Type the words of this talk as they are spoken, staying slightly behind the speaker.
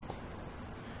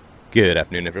Good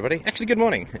afternoon, everybody. Actually, good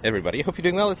morning, everybody. I hope you're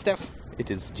doing well. It's Steph. It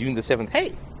is June the 7th.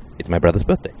 Hey, it's my brother's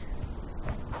birthday.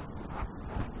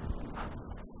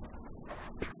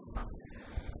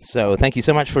 So thank you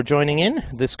so much for joining in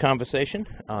this conversation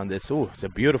on this, it's a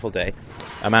beautiful day.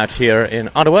 I'm out here in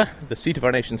Ottawa, the seat of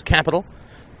our nation's capital,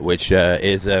 which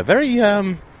is very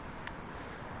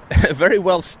very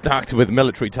well stocked with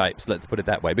military types, let's put it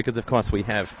that way, because of course we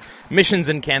have missions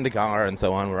in Kandahar and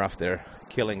so on. We're off there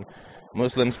killing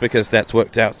Muslims because that's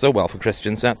worked out so well for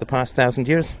Christians out the past 1,000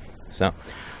 years. So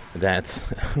that's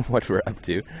what we're up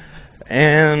to.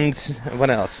 And what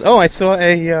else? Oh, I saw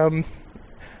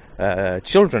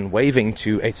children waving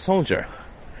to a soldier.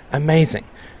 Amazing.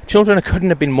 Children couldn't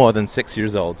have been more than 6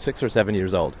 years old, 6 or 7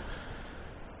 years old,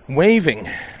 waving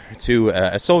to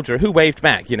a soldier who waved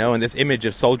back, and this image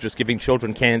of soldiers giving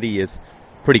children candy is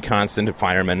pretty constant.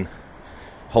 Firemen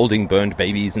holding burned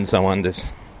babies and so on, this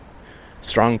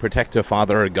strong protector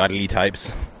father, godly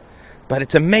types. But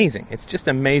it's amazing. It's just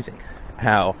amazing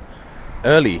how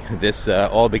early this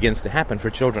all begins to happen for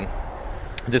children.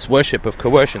 This worship of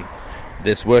coercion,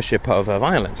 this worship of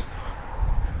violence.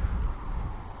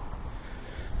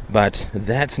 But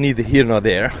that's neither here nor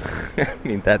there. I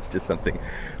mean, that's just something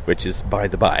which is by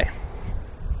the by.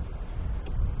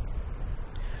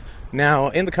 Now,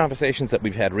 in the conversations that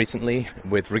we've had recently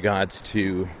with regards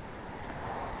to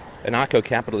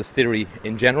anarcho-capitalist theory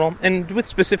in general, and with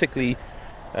specifically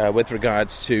with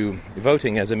regards to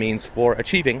voting as a means for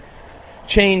achieving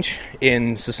change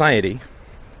in society,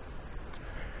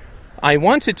 I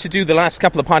wanted to do the last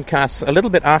couple of podcasts a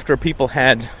little bit after people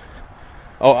had,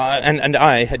 and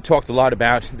I had talked a lot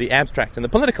about the abstract and the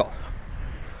political.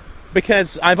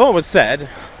 Because I've always said,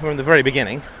 from the very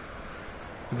beginning,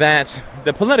 that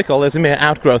the political is a mere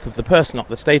outgrowth of the personal.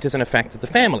 The state is an effect of the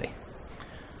family.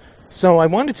 So I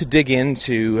wanted to dig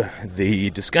into the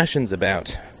discussions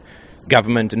about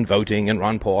government and voting and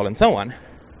Ron Paul and so on,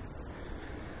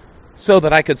 so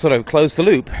that I could sort of close the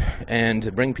loop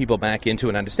and bring people back into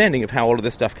an understanding of how all of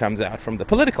this stuff comes out from the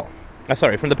political.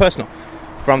 From the personal,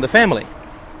 from the family.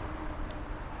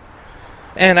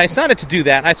 And I started to do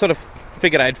that. I sort of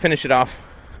figured I'd finish it off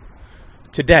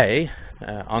today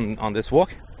on this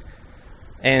walk.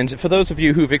 And for those of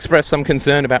you who've expressed some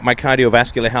concern about my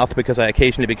cardiovascular health because I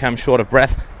occasionally become short of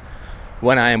breath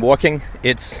when I am walking,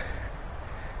 it's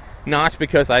not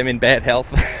because I'm in bad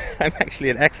health. I'm actually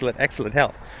in excellent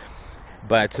health.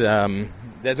 But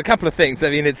there's a couple of things. I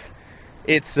mean,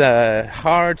 it's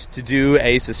hard to do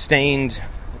a sustained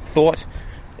thought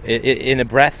in a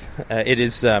breath. It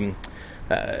is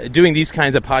doing these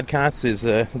kinds of podcasts is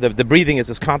the breathing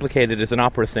is as complicated as an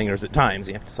opera singer's at times.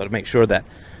 You have to sort of make sure that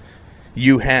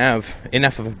you have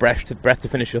enough of a breath to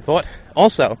finish your thought.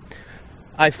 Also,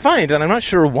 I find, and I'm not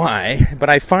sure why, but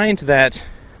I find that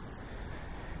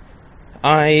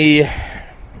I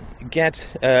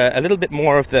get a little bit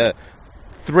more of the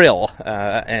thrill,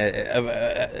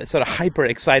 a sort of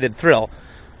hyper-excited thrill,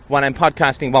 when I'm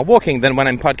podcasting while walking than when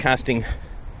I'm podcasting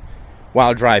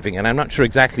while driving. And I'm not sure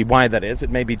exactly why that is. It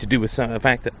may be to do with the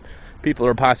fact that people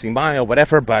are passing by or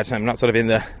whatever, but I'm not sort of in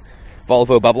the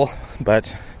Volvo bubble.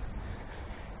 But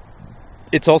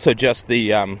it's also just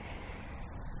it's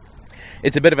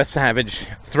a bit of a savage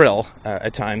thrill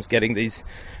at times getting these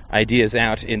ideas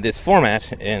out in this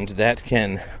format, and that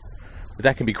can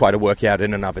be quite a workout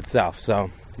in and of itself.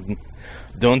 So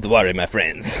don't worry, my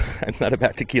friends. I'm not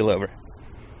about to keel over.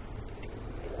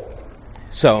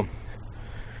 So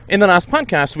in the last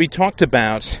podcast, we talked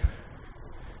about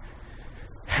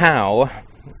how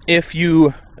if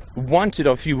you wanted,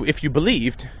 or if you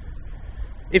believed,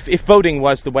 if voting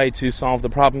was the way to solve the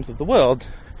problems of the world,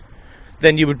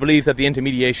 then you would believe that the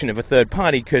intermediation of a third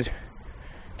party could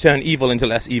turn evil into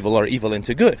less evil or evil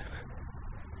into good.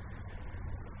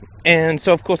 And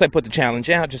so, of course, I put the challenge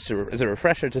out just as a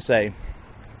refresher to say,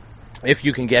 if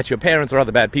you can get your parents or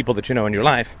other bad people that you know in your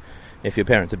life, if your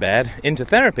parents are bad, into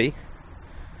therapy,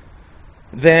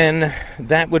 then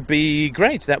that would be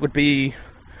great. That would be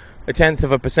 1/10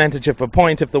 of a percentage of a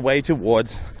point of the way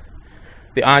towards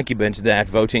the argument that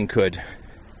voting could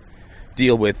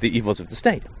deal with the evils of the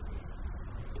state.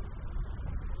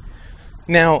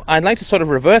 Now, I'd like to sort of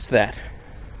reverse that,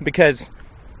 because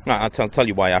I'll tell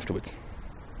you why afterwards.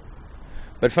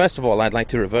 But first of all, I'd like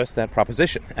to reverse that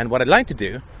proposition. And what I'd like to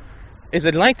do is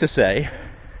I'd like to say,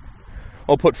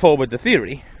 or put forward the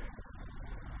theory,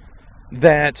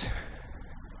 that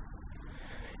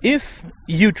if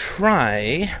you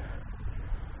try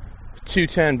to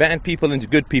turn bad people into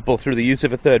good people through the use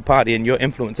of a third party and your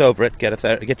influence over it, get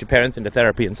your parents into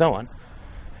therapy and so on,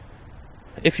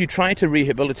 if you try to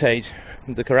rehabilitate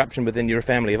the corruption within your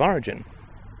family of origin,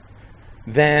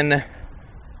 then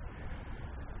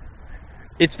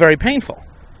it's very painful.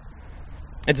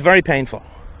 It's very painful.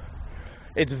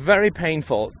 It's very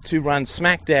painful to run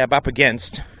smack dab up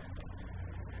against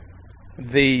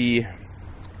the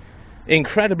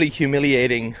incredibly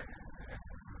humiliating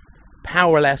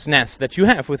powerlessness that you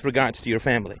have with regards to your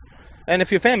family. And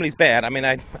if your family's bad, I mean,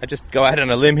 I just go out on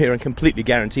a limb here and completely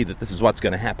guarantee that this is what's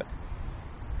going to happen.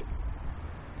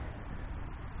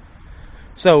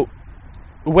 So,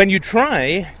 when you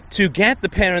try to get the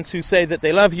parents who say that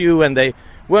they love you and they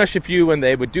worship you and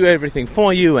they would do everything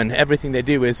for you and everything they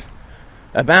do is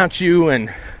about you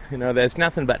and, you know, there's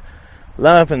nothing but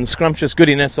love and scrumptious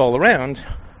goodiness all around,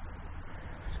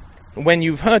 when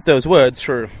you've heard those words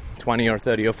for 20 or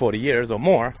 30 or 40 years or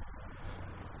more,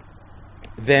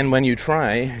 then when you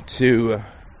try to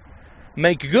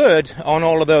make good on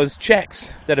all of those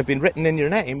checks that have been written in your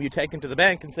name, you take them to the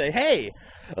bank and say, hey,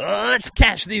 let's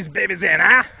cash these babies in,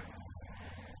 huh?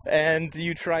 And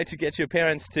you try to get your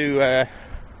parents to,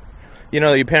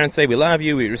 your parents say, we love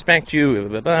you, we respect you, blah,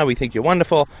 blah, blah, we think you're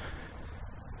wonderful.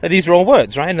 These are all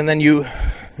words, right? And then you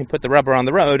put the rubber on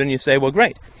the road and you say, well,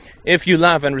 great. If you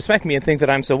love and respect me and think that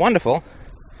I'm so wonderful,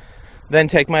 then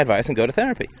take my advice and go to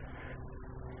therapy.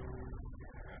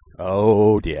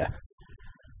 Oh, dear.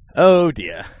 Oh,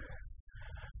 dear.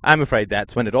 I'm afraid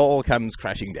that's when it all comes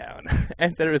crashing down,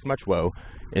 and there is much woe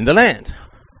in the land.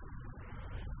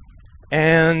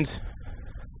 And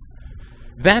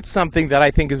that's something that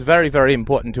I think is very, very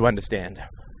important to understand.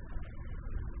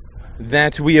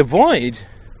 That we avoid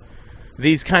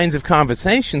these kinds of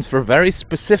conversations for very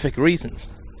specific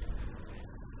reasons.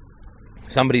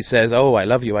 Somebody says, oh, I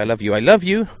love you, I love you, I love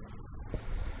you,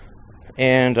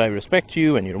 and I respect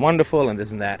you, and you're wonderful, and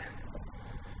this and that.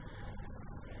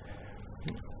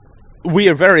 We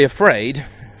are very afraid,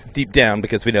 deep down,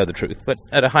 because we know the truth, but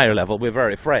at a higher level, we're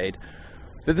very afraid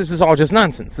that this is all just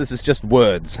nonsense. This is just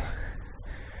words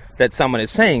that someone is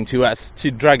saying to us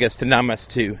to drug us, to numb us,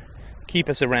 to keep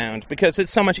us around, because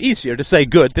it's so much easier to say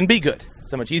good than be good. It's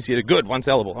so much easier to good one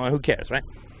syllable. Oh, who cares, right?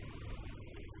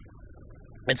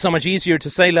 It's so much easier to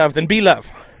say love than be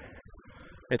love.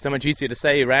 It's so much easier to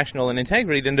say rational and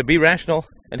integrity than to be rational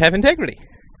and have integrity.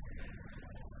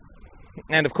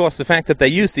 And of course, the fact that they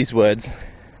use these words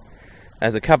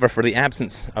as a cover for the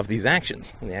absence of these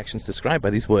actions, and the actions described by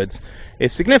these words,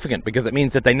 is significant, because it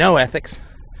means that they know ethics,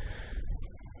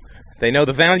 they know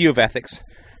the value of ethics,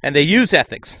 and they use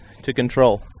ethics to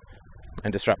control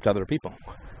and disrupt other people.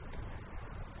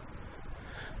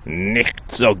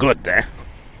 Nicht so gut, eh?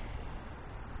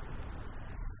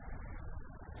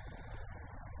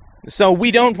 So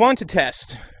we don't want to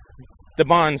test the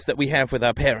bonds that we have with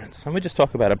our parents. And we just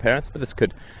talk about our parents, but this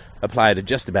could apply to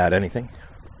just about anything.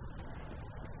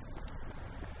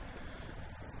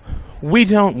 We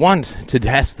don't want to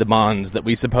test the bonds that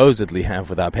we supposedly have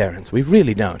with our parents. We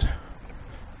really don't.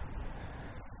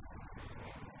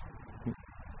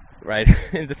 Right?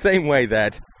 In the same way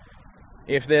that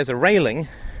if there's a railing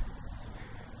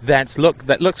that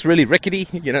looks really rickety,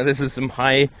 you know, this is some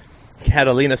high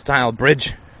Catalina-style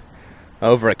bridge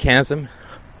over a chasm.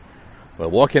 We'll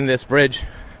walk in this bridge,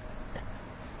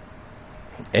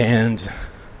 and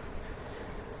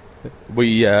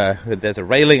there's a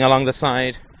railing along the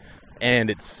side,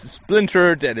 and it's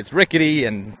splintered, and it's rickety,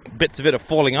 and bits of it are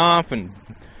falling off, and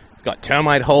it's got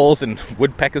termite holes and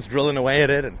woodpeckers drilling away at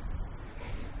it, and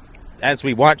as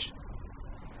we watch,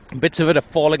 bits of it are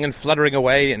falling and fluttering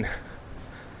away, and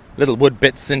little wood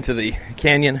bits into the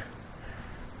canyon.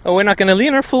 Oh, we're not going to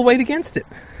lean our full weight against it.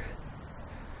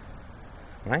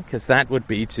 Right? Because that would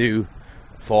be to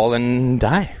fall and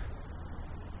die.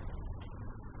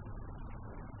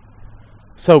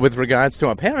 So with regards to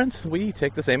our parents, we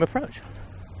take the same approach.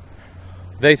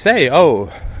 They say,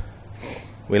 oh,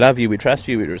 we love you, we trust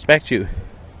you, we respect you.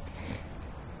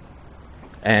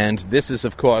 And this is,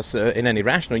 of course, in any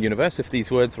rational universe, if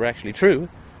these words were actually true,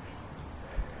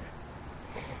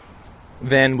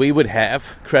 then we would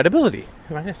have credibility.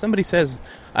 Right? If somebody says,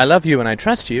 I love you and I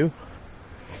trust you,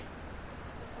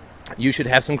 you should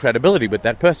have some credibility with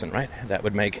that person, right? That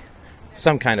would make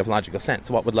some kind of logical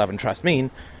sense. What would love and trust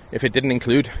mean if it didn't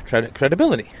include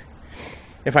credibility?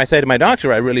 If I say to my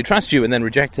doctor, I really trust you, and then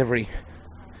reject every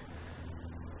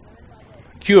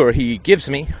cure he gives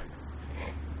me,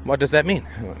 what does that mean?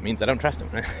 Well, it means I don't trust him.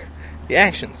 The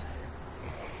actions.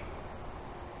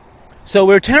 So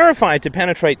we're terrified to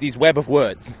penetrate these web of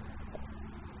words.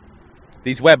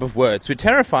 These web of words. We're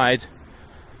terrified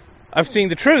of seeing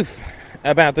the truth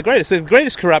about the greatest. So the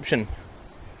greatest corruption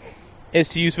is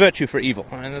to use virtue for evil.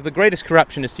 And the greatest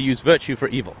corruption is to use virtue for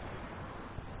evil.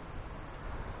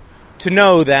 to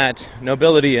know that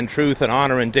nobility and truth and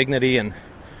honor and dignity and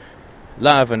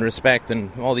love and respect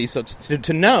and all these sorts of...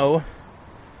 To know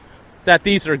that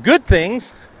these are good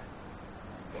things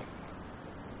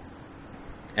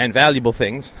and valuable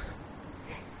things,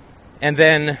 and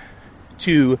then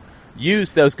to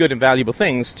use those good and valuable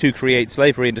things to create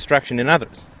slavery and destruction in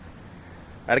others.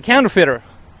 Right, a counterfeiter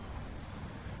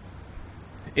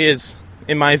is,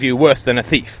 in my view, worse than a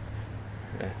thief.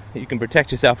 You can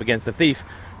protect yourself against a thief,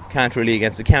 can't really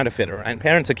against a counterfeiter. And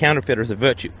parents are counterfeiters of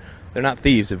virtue. They're not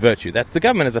thieves of virtue. That's the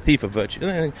government is a thief of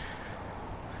virtue.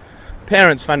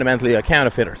 Parents fundamentally are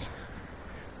counterfeiters.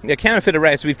 A counterfeiter,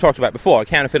 as we've talked about before, a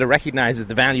counterfeiter recognizes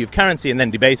the value of currency and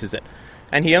then debases it.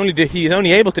 And he's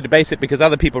only able to debase it because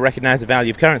other people recognize the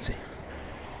value of currency.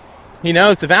 He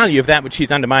knows the value of that which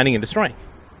he's undermining and destroying.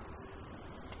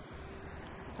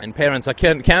 And parents are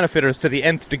counterfeiters to the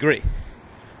nth degree.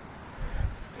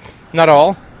 Not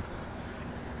all,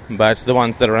 but the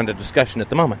ones that are under discussion at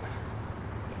the moment.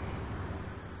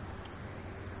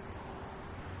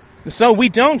 So we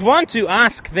don't want to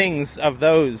ask things of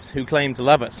those who claim to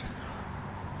love us.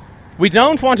 We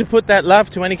don't want to put that love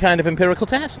to any kind of empirical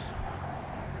test.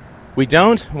 We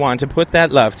don't want to put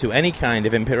that love to any kind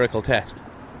of empirical test.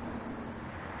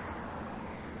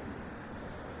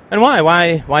 And why?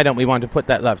 Why don't we want to put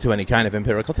that love to any kind of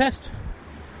empirical test?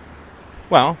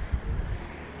 Well,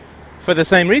 for the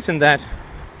same reason that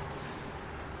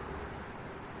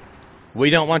we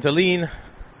don't want to lean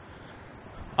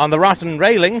on the rotten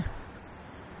railing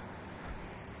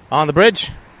on the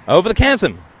bridge over the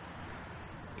chasm,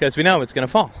 because we know it's going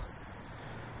to fall.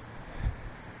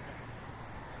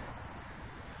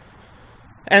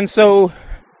 And so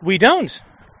we don't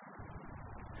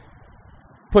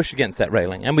push against that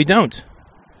railing, and we don't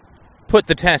put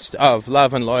the test of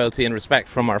love and loyalty and respect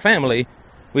from our family,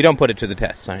 we don't put it to the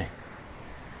test, sorry.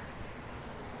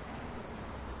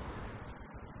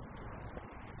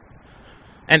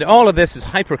 And all of this is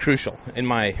hyper-crucial, in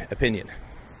my opinion.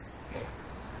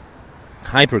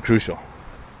 Hyper-crucial.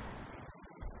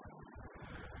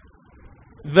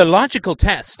 The logical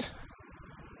test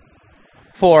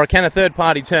for can a third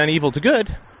party turn evil to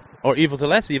good, or evil to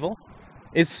less evil,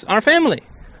 is our family.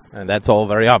 And that's all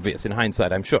very obvious in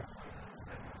hindsight, I'm sure.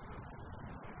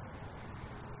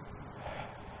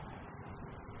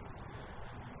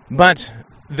 But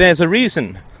there's a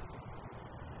reason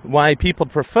why people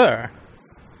prefer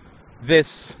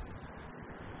this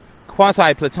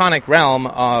quasi-Platonic realm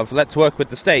of let's work with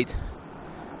the state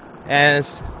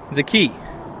as the key.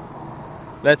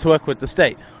 Let's work with the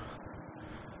state.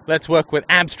 Let's work with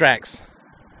abstracts.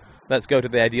 Let's go to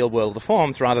the ideal world of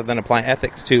forms rather than apply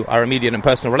ethics to our immediate and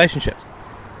personal relationships.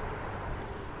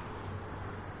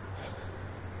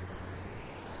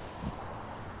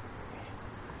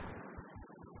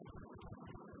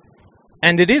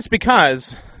 And it is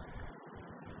because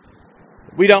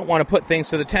we don't want to put things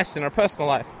to the test in our personal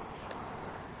life,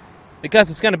 because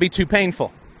it's going to be too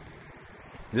painful.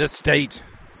 The state.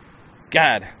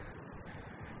 God.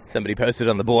 Somebody posted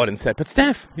on the board and said, but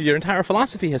Steph, your entire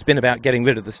philosophy has been about getting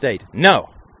rid of the state. No.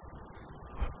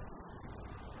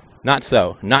 Not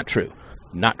so. Not true.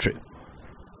 Not true.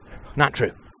 Not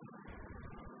true.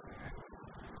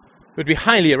 It would be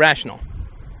highly irrational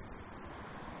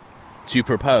to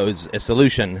propose a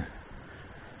solution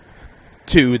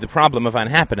to the problem of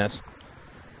unhappiness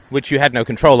which you had no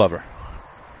control over.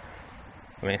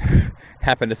 I mean,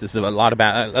 happiness is a lot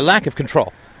about a lack of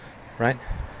control, right?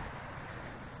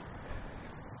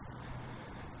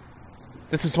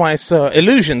 This is why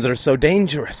illusions are so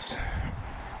dangerous.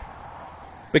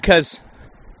 Because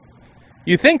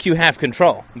you think you have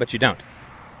control, but you don't.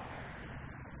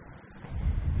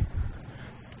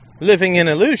 Living in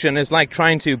illusion is like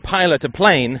trying to pilot a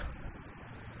plane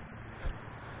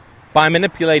by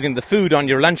manipulating the food on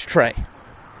your lunch tray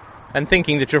and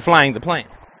thinking that you're flying the plane.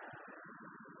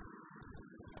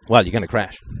 Well, you're going to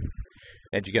crash.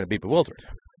 And you're going to be bewildered.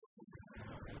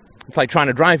 It's like trying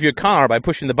to drive your car by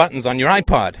pushing the buttons on your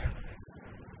iPod.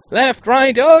 Left,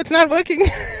 right, oh, it's not working.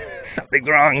 Something's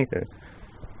wrong.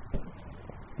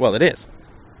 Well, it is.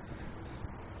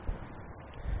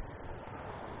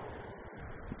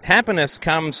 Happiness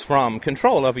comes from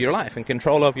control over your life, and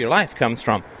control over your life comes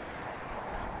from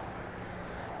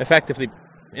effectively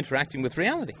interacting with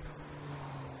reality.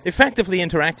 Effectively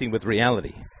interacting with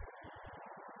reality.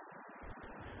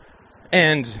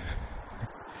 And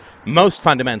most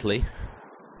fundamentally,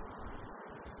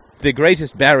 the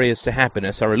greatest barriers to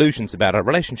happiness are illusions about our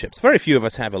relationships. Very few of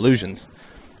us have illusions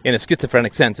in a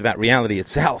schizophrenic sense about reality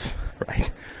itself,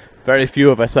 right? Very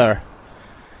few of us are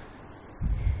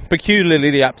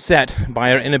peculiarly upset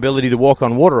by our inability to walk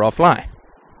on water or fly.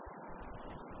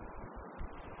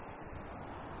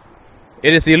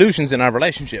 It is the illusions in our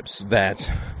relationships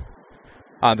that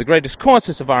are the greatest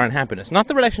causes of our unhappiness, not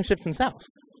the relationships themselves,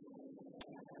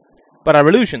 but our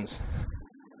illusions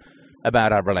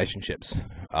about our relationships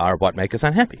are what make us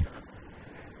unhappy.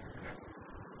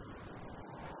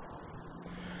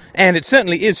 And it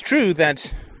certainly is true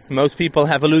that most people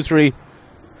have illusions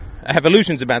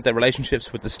about their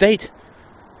relationships with the state.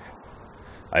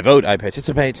 I vote, I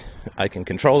participate, I can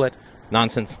control it.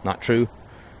 Nonsense, not true.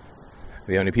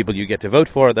 The only people you get to vote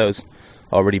for are those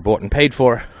already bought and paid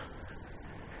for,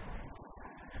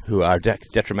 who are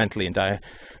detrimentally and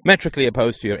diametrically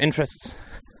opposed to your interests.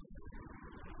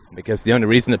 Because the only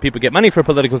reason that people get money for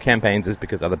political campaigns is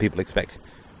because other people expect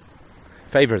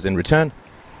favors in return.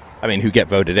 I mean, who get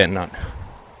voted in, not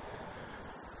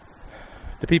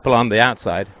the people on the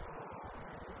outside.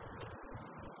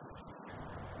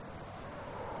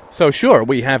 So sure,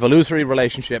 we have illusory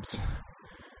relationships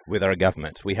with our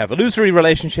government. We have illusory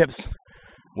relationships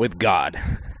with God.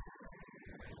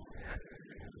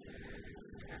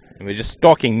 And we're just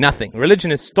stalking nothing.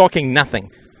 Religion is stalking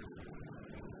nothing.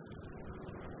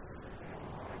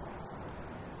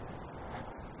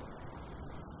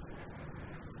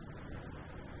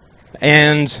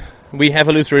 And we have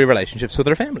illusory relationships with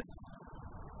our families.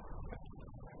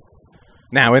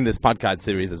 Now, in this podcast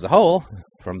series as a whole,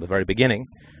 from the very beginning,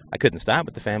 I couldn't start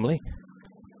with the family.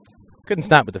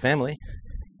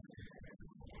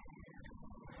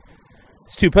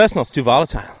 It's too personal, it's too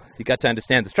volatile. You've got to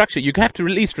understand the structure. You have to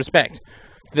at least respect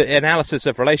the analysis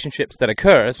of relationships that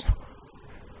occurs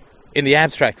in the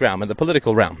abstract realm, in the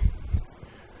political realm,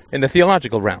 in the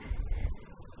theological realm.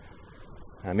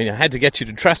 I mean, I had to get you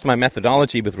to trust my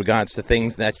methodology with regards to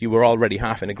things that you were already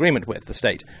half in agreement with, the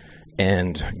state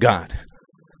and God.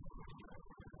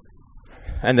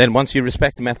 And then once you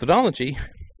respect the methodology,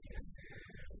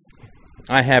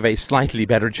 I have a slightly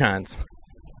better chance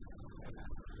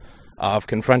of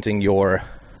confronting your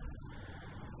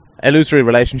illusory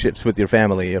relationships with your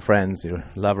family, your friends, your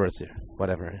lovers, your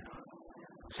whatever.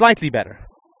 Slightly better.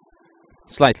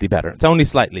 Slightly better. It's only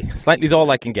slightly. Slightly is all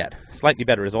I can get. Slightly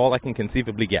better is all I can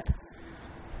conceivably get.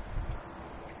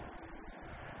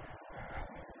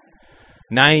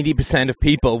 90% of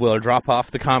people will drop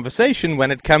off the conversation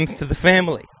when it comes to the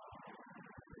family.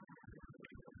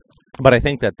 But I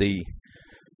think that the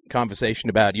conversation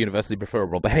about universally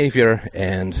preferable behavior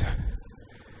and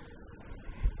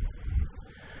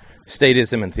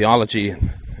statism and theology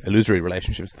and illusory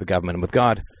relationships with the government and with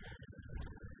God,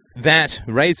 that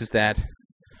raises that,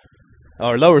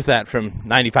 or lowers that from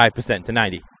 95% to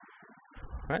 90.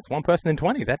 Right? It's one person in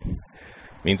 20. That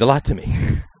means a lot to me.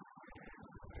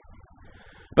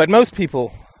 But most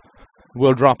people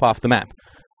will drop off the map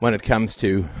when it comes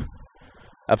to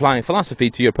applying philosophy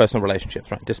to your personal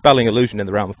relationships, right? Dispelling illusion in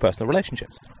the realm of personal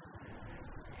relationships.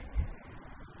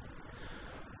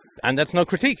 And that's no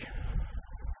critique.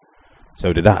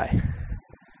 So did I.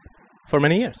 For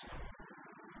many years.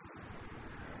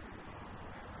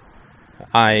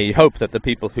 I hope that the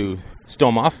people who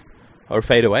storm off or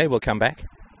fade away will come back.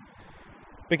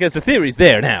 Because the theory's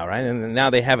there now, right? And now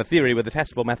they have a theory with a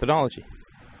testable methodology.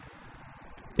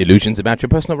 Illusions about your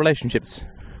personal relationships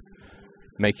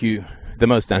make you the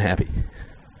most unhappy.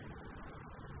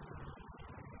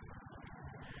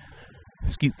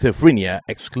 Schizophrenia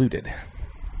excluded.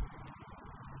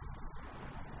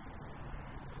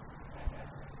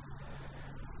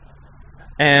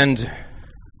 And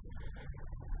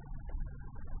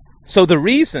so the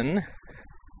reason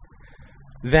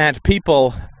that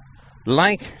people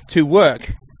like to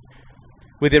work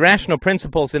with irrational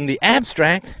principles in the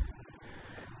abstract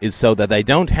is so that they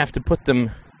don't have to put them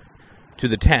to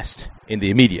the test in the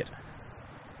immediate.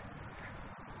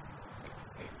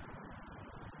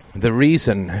 The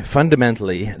reason,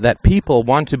 fundamentally, that people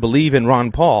want to believe in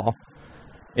Ron Paul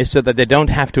is so that they don't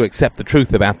have to accept the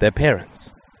truth about their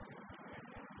parents.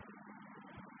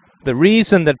 The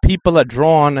reason that people are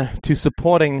drawn to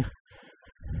supporting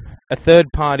a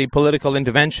third-party political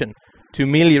intervention to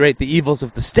ameliorate the evils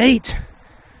of the state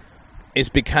is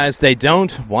because they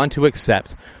don't want to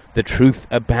accept the truth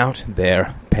about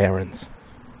their parents.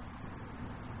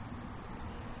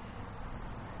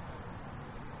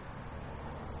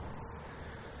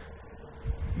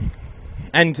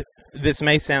 And this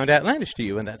may sound outlandish to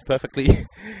you, and that's perfectly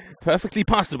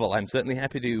possible. I'm certainly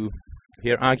happy to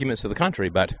hear arguments to the contrary,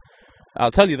 but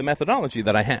I'll tell you the methodology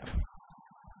that I have.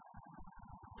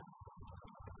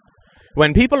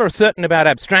 When people are certain about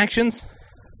abstractions,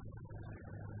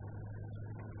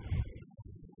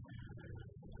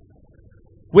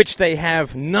 which they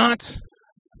have not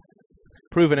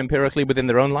proven empirically within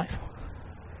their own life,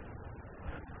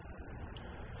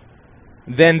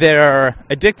 then they're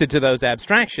addicted to those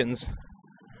abstractions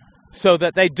so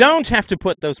that they don't have to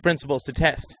put those principles to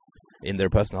test in their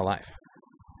personal life.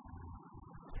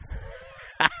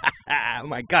 Oh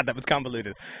my God, that was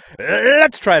convoluted.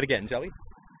 Let's try it again, shall we?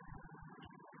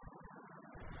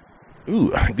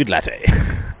 Ooh, good latte.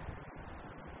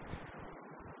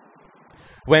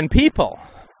 When people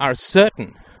are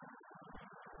certain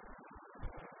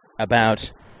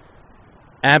about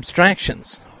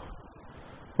abstractions,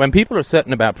 when people are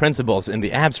certain about principles in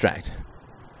the abstract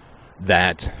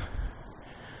that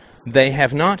they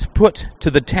have not put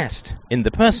to the test in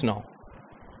the personal,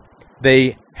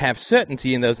 they have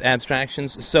certainty in those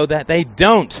abstractions so that they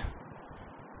don't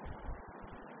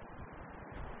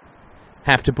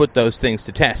have to put those things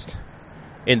to test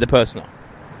in the personal.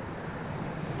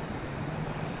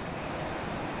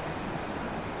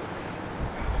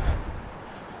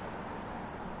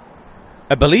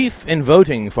 A belief in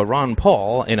voting for Ron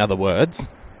Paul, in other words,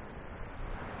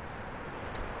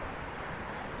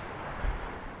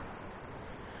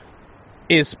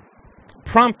 is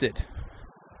prompted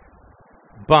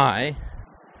by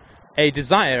a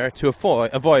desire to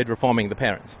avoid reforming the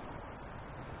parents.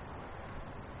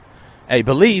 A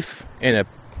belief in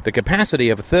the capacity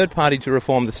of a third party to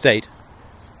reform the state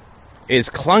is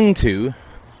clung to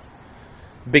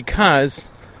because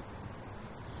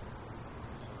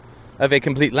of a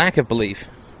complete lack of belief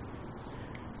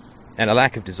and a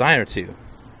lack of desire to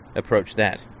approach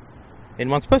that in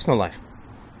one's personal life.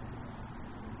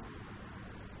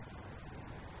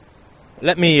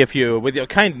 Let me, with your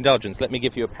kind indulgence, let me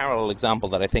give you a parallel example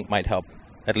that I think might help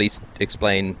at least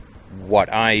explain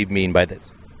what I mean by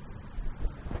this.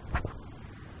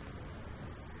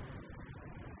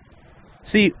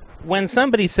 See, when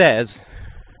somebody says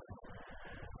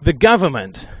the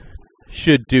government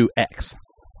should do X,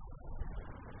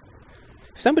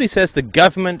 if somebody says the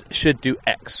government should do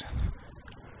X,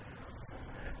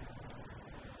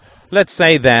 let's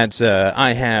say that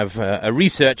I have a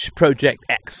research project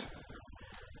X,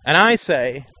 and I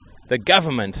say the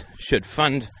government should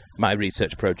fund my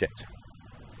research project.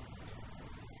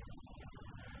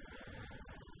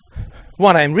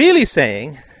 What I'm really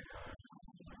saying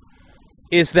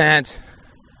is that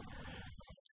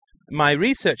my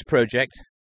research project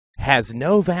has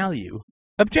no value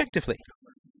objectively.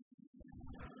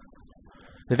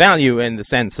 The value in the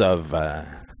sense of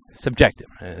subjective,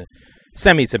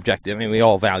 semi-subjective. I mean, we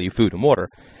all value food and water,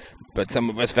 but some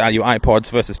of us value iPods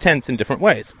versus tents in different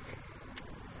ways.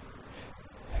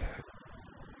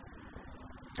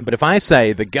 But if I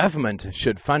say the government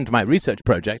should fund my research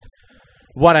project,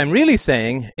 what I'm really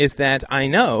saying is that I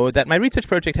know that my research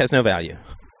project has no value,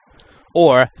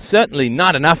 or certainly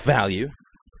not enough value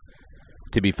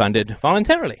to be funded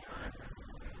voluntarily.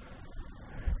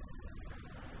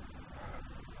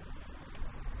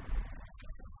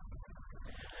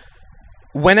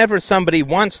 Whenever somebody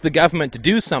wants the government to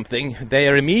do something, they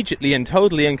are immediately and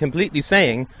totally and completely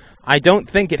saying, I don't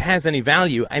think it has any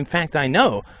value. In fact, I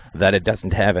know that it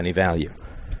doesn't have any value.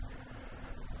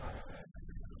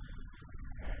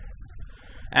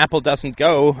 Apple doesn't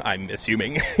go, I'm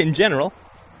assuming, in general,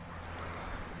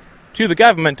 to the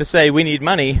government to say we need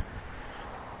money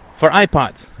for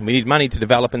iPods. We need money to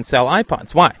develop and sell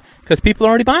iPods. Why? Because people are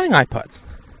already buying iPods.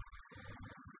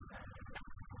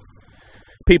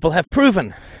 People have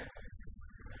proven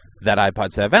that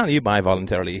iPods have value by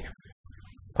voluntarily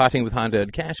parting with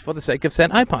hard-earned cash for the sake of said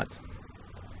iPods.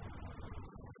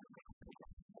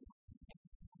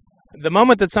 The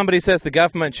moment that somebody says the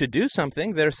government should do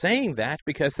something, they're saying that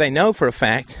because they know for a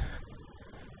fact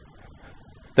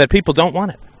that people don't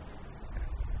want it.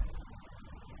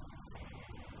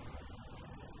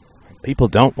 People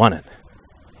don't want it.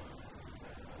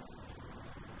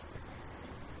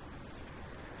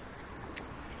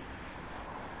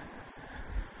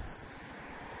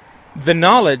 The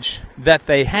knowledge that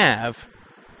they have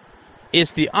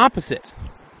is the opposite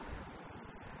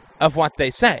of what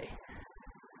they say.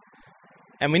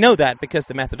 And we know that because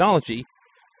the methodology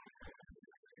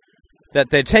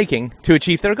that they're taking to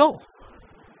achieve their goal.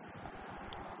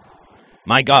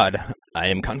 My God, I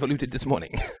am convoluted this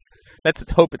morning. Let's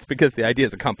hope it's because the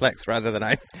ideas are complex rather than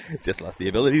I just lost the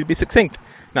ability to be succinct.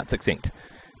 Not succinct.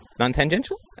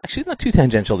 Non-tangential? Actually, not too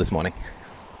tangential this morning.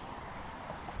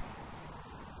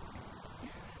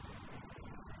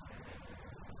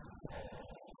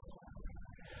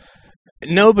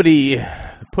 Nobody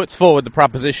puts forward the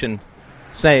proposition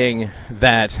saying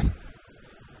that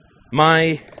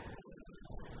my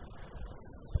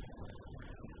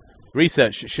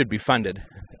research should be funded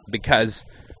because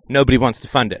nobody wants to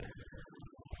fund it.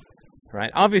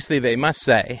 Right? Obviously, they must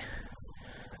say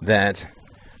that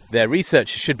their research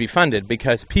should be funded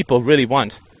because people really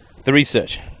want the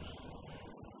research.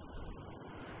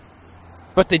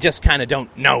 But they just kind of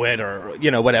don't know it or,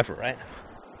 whatever, right?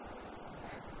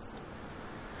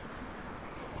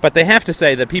 But they have to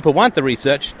say that people want the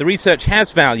research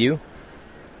has value,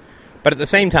 but at the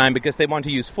same time, because they want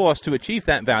to use force to achieve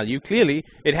that value, clearly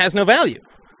it has no value.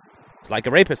 It's like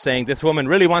a rapist saying, this woman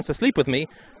really wants to sleep with me,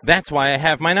 that's why I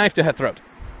have my knife to her throat.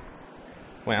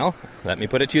 Well, let me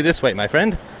put it to you this way, my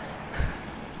friend.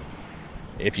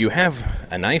 If you have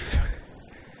a knife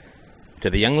to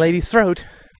the young lady's throat,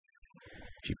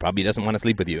 she probably doesn't want to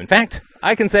sleep with you. In fact,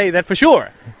 I can say that for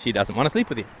sure, she doesn't want to sleep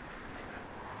with you.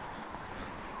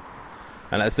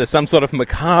 Unless there's some sort of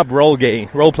macabre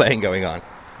role-playing going on.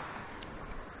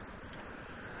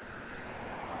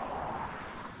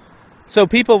 So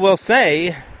people will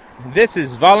say, this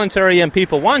is voluntary and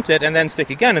people want it, and then stick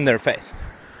a gun in their face.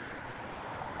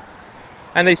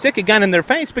 And they stick a gun in their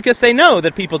face because they know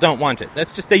that people don't want it.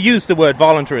 They use the word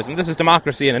voluntarism. This is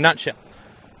democracy in a nutshell.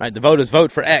 Right? The voters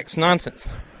vote for X. Nonsense.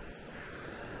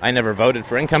 I never voted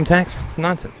for income tax. It's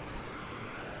nonsense.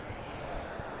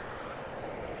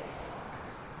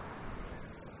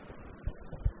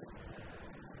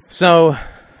 So,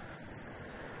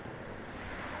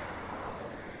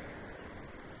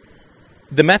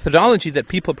 the methodology that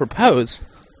people propose,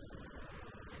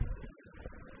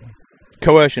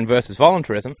 coercion versus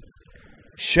voluntarism,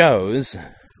 shows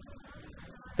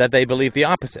that they believe the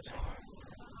opposite,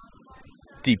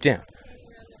 deep down.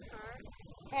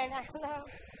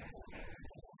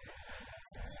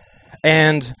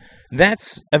 And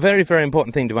that's a very, very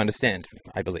important thing to understand,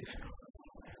 I believe.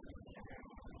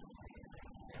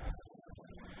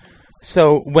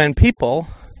 So when people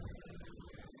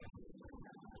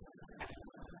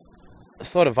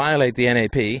sort of violate the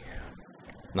NAP,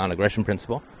 non-aggression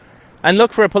principle, and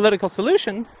look for a political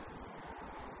solution,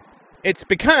 it's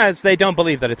because they don't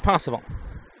believe that it's possible,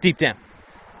 deep down.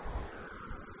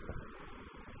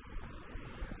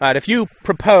 But if you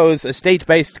propose a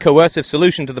state-based coercive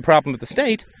solution to the problem of the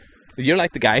state, you're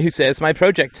like the guy who says, my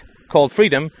project, called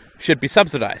freedom, should be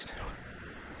subsidized.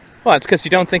 Well, it's because you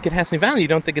don't think it has any value. You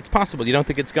don't think it's possible. You don't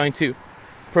think it's going to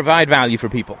provide value for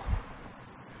people.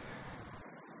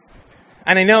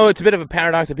 And I know it's a bit of a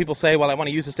paradox that people say, well, I want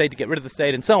to use the state to get rid of the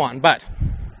state and so on. But,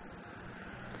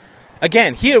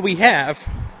 again, here we have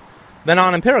the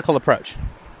non-empirical approach,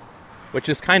 which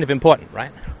is kind of important,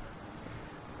 right?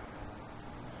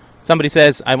 Somebody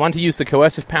says, I want to use the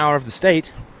coercive power of the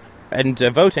state and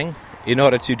voting in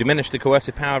order to diminish the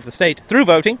coercive power of the state through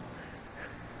voting.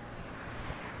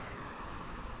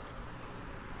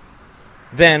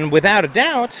 Then, without a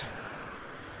doubt,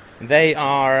 they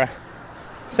are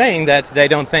saying that they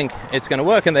don't think it's going to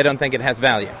work and they don't think it has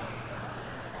value.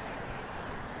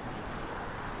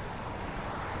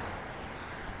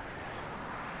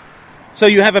 So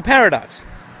you have a paradox.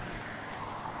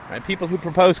 Right? People who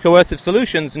propose coercive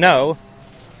solutions know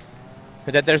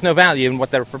that there's no value in what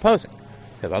they're proposing,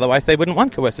 because otherwise they wouldn't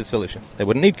want coercive solutions. They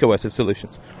wouldn't need coercive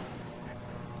solutions.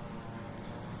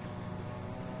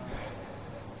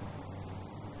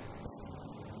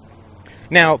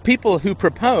 Now, people who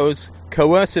propose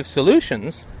coercive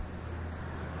solutions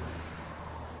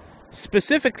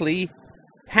specifically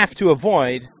have to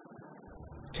avoid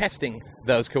testing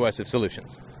those coercive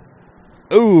solutions.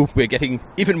 Ooh, we're getting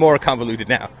even more convoluted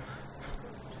now.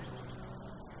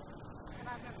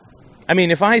 I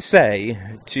mean, if I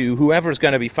say to whoever's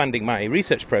going to be funding my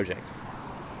research project,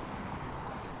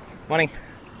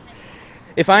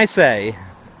 if I say,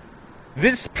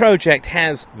 this project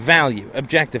has value,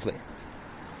 objectively,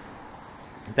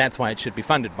 that's why it should be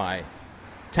funded by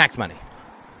tax money,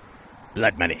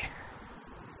 blood money.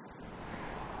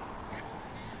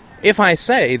 If I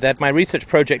say that my research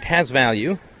project has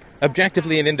value,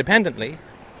 objectively and independently,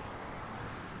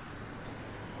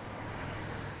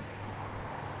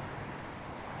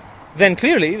 then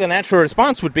clearly the natural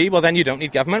response would be, well, then you don't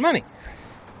need government money.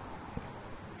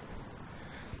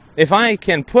 If I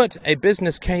can put a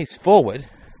business case forward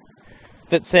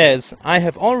that says, I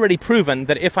have already proven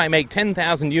that if I make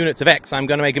 10,000 units of X, I'm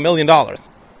going to make $1 million.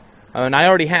 And I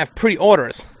already have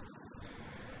pre-orders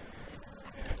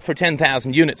for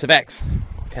 10,000 units of X,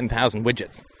 10,000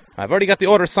 widgets. I've already got the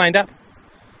orders signed up.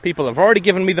 People have already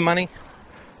given me the money.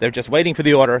 They're just waiting for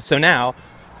the order. So now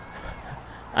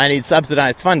I need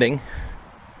subsidized funding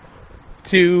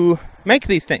to make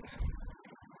these things.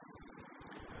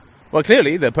 Well,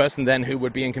 clearly, the person then who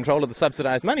would be in control of the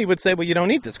subsidized money would say, well, you don't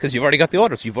need this because you've already got the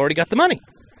orders. You've already got the money.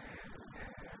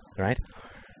 Right?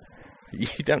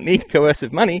 You don't need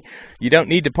coercive money. You don't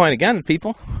need to point a gun at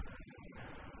people.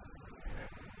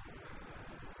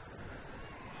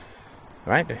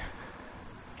 right?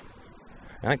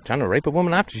 Like trying to rape a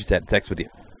woman after she's had sex with you.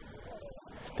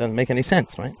 Doesn't make any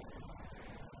sense, right?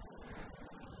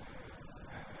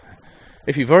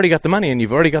 If you've already got the money and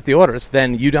you've already got the orders,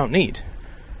 then you don't need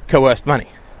coerced money.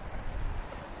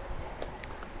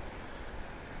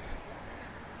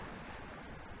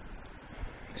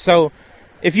 So,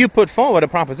 if you put forward a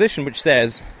proposition which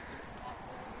says,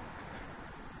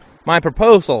 my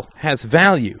proposal has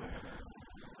value,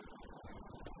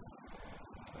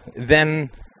 then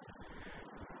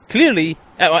clearly,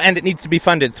 and it needs to be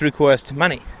funded through coerced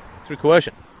money, through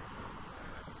coercion.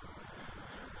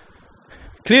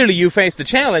 Clearly you face the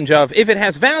challenge of, if it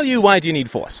has value, why do you need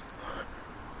force?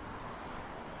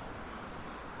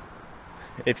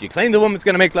 If you claim the woman's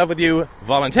going to make love with you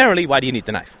voluntarily, why do you need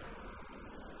the knife?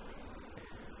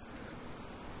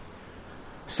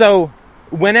 So,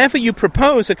 whenever you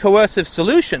propose a coercive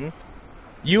solution,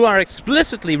 you are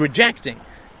explicitly rejecting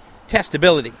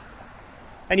testability.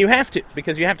 And you have to,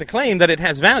 because you have to claim that it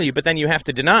has value, but then you have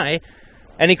to deny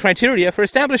any criteria for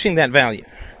establishing that value.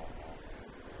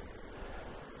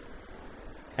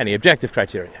 Any objective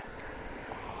criteria.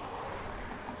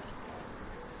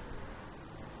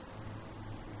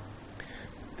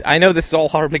 I know this is all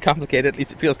horribly complicated, at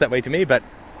least it feels that way to me, but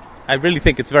I really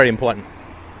think it's very important.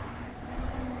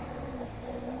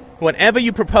 Whenever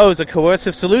you propose a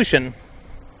coercive solution,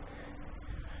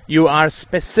 you are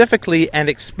specifically and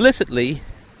explicitly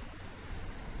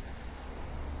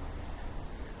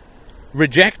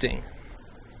rejecting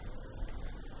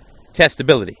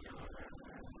testability.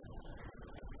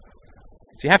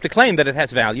 So you have to claim that it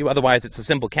has value, otherwise it's a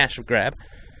simple cash grab.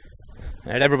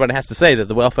 And everybody has to say that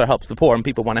the welfare helps the poor, and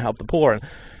people want to help the poor, and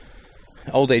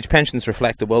old age pensions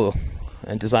reflect the will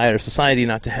and desire of society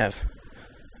not to have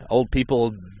old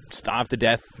people starve to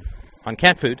death on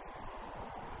cat food.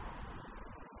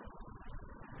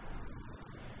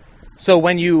 So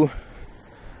when you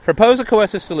propose a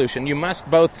coercive solution, you must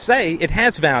both say it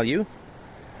has value,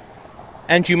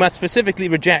 and you must specifically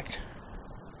reject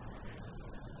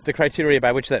the criteria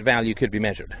by which that value could be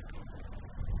measured.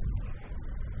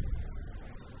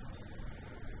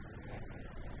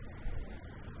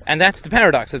 And that's the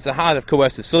paradox. It's the heart of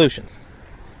coercive solutions.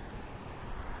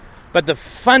 But the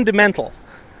fundamental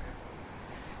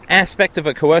aspect of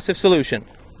a coercive solution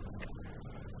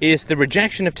is the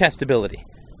rejection of testability.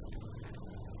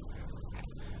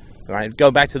 All right,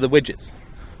 go back to the widgets,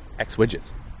 X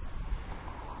widgets.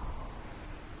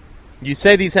 You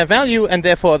say these have value, and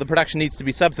therefore the production needs to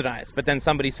be subsidized. But then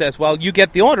somebody says, well, you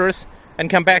get the orders and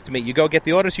come back to me. You go get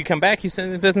the orders, you come back, you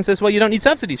send the business says, well, you don't need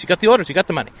subsidies. You got the orders, you got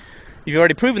the money. You've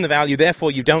already proven the value,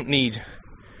 therefore you don't need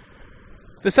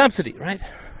the subsidy, right?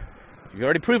 You've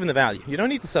already proven the value. You don't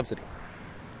need the subsidy.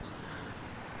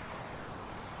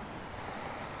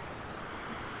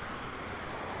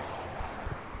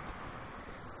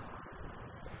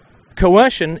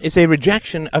 Coercion is a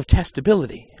rejection of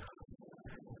testability.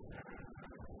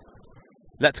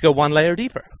 Let's go one layer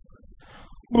deeper.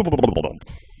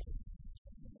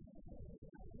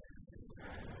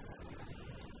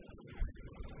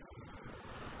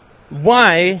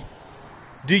 Why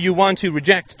do you want to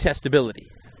reject testability?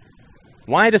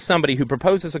 Why does somebody who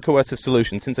proposes a coercive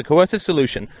solution, since a coercive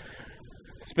solution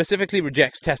specifically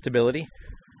rejects testability,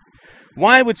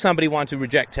 why would somebody want to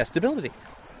reject testability?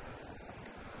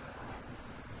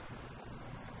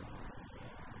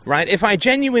 Right? If I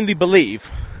genuinely believe,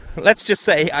 let's just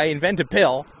say I invent a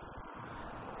pill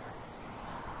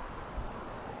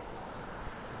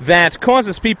that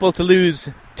causes people to lose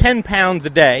 10 pounds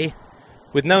a day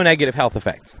with no negative health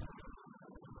effects.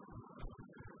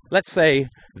 Let's say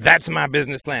that's my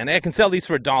business plan. I can sell these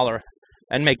for $1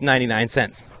 and make 99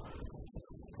 cents.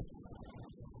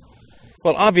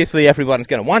 Well, obviously everyone's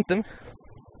going to want them.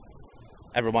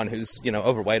 Everyone who's,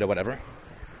 overweight or whatever.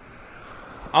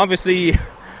 Obviously,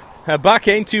 $1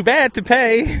 ain't too bad to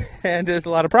pay, and there's a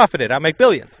lot of profit in it. I'll make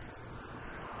billions.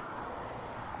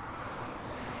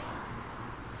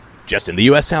 Just in the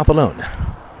U.S. South alone.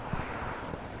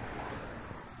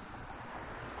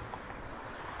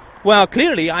 Well,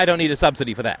 clearly I don't need a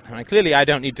subsidy for that. Right? Clearly I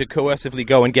don't need to coercively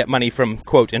go and get money from,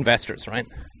 quote, investors, right?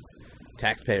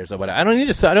 Taxpayers or whatever. I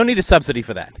don't need a subsidy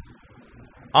for that.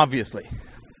 Obviously.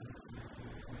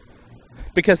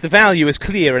 Because the value is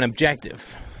clear and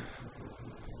objective.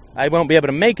 I won't be able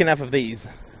to make enough of these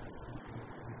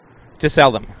to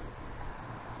sell them.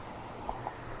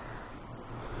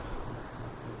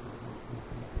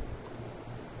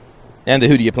 And the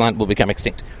Hoodia plant will become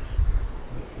extinct.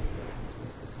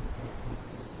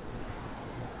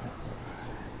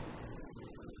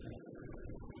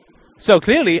 So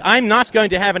clearly, I'm not going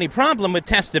to have any problem with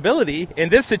testability in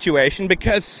this situation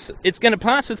because it's going to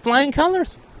pass with flying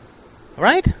colors.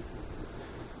 Right?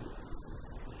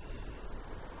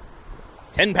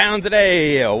 10 pounds a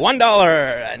day,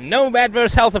 $1, no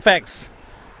adverse health effects.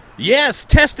 Yes,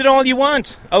 test it all you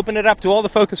want. Open it up to all the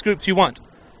focus groups you want.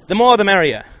 The more the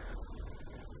merrier.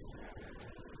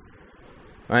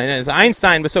 Right? As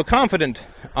Einstein was so confident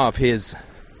of his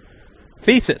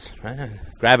thesis, right?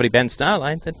 Gravity bends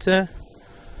starlight, that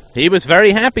he was very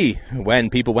happy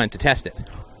when people went to test it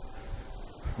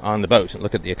on the boat and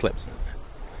look at the eclipse.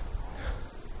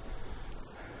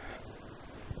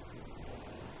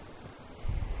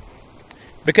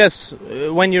 Because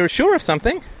when you're sure of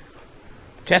something,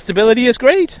 testability is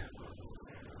great.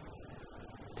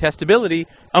 Testability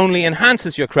only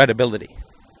enhances your credibility.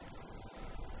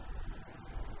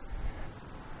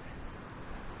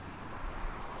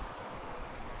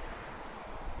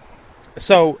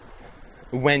 So,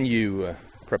 when you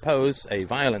propose a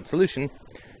violent solution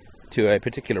to a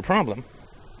particular problem,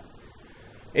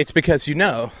 it's because you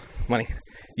know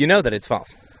that it's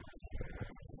false.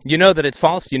 You know that it's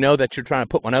false. You know that you're trying to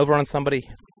put one over on somebody.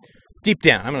 Deep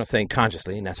down, I'm not saying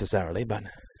consciously necessarily, but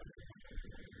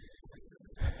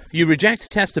you reject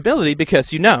testability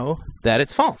because you know that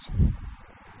it's false.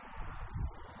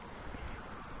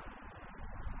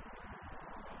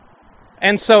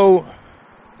 And so,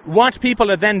 what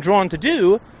people are then drawn to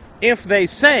do, if they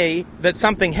say that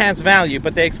something has value,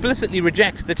 but they explicitly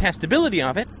reject the testability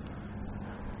of it,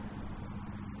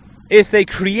 is they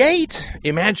create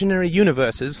imaginary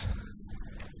universes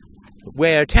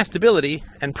where testability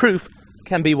and proof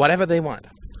can be whatever they want.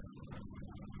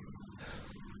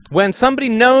 When somebody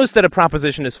knows that a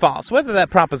proposition is false, whether that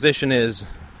proposition is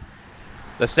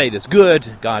the state is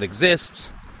good, God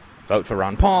exists, vote for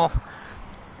Ron Paul,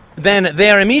 then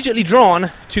they're immediately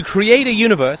drawn to create a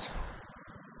universe,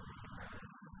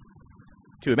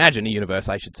 to imagine a universe,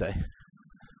 I should say,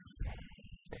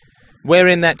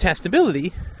 wherein that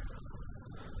testability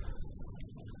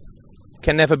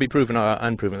can never be proven or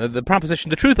unproven.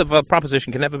 The truth of a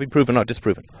proposition can never be proven or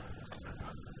disproven.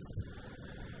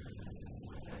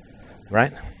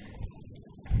 Right?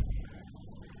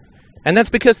 And that's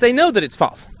because they know that it's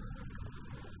false.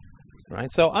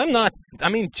 Right? So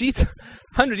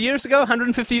 100 years ago,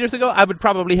 150 years ago, I would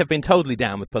probably have been totally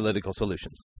down with political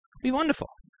solutions. It'd be wonderful.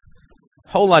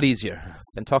 A whole lot easier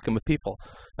than talking with people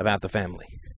about the family.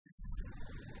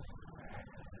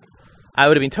 I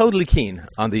would have been totally keen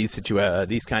on these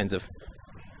kinds of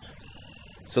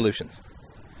solutions.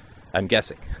 I'm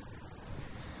guessing.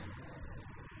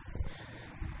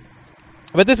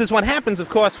 But this is what happens, of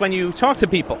course, when you talk to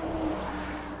people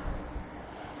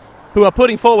who are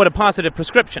putting forward a positive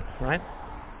prescription, right?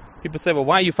 People say, well,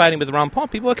 why are you fighting with Ron Paul?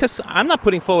 People, because I'm not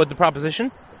putting forward the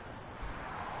proposition.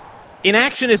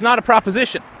 Inaction is not a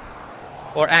proposition.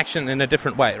 Or action in a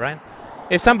different way, right?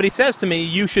 If somebody says to me,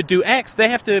 you should do X, they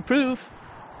have to prove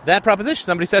that proposition.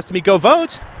 Somebody says to me, go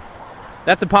vote,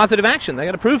 that's a positive action. They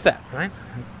got to prove that, right?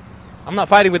 I'm not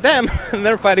fighting with them, and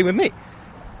they're fighting with me.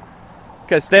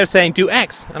 Because they're saying, do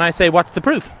X, and I say, what's the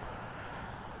proof?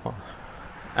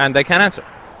 And they can't answer.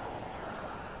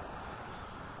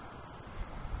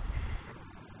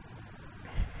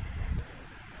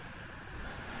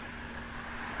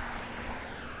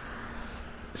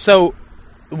 So,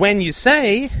 when you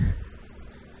say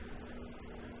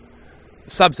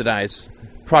subsidize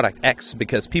product X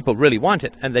because people really want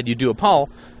it, and then you do a poll,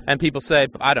 and people say,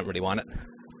 I don't really want it.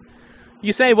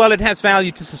 You say, well, it has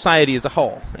value to society as a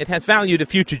whole. It has value to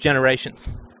future generations.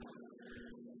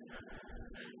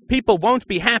 People won't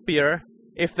be happier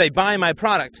if they buy my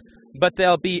product, but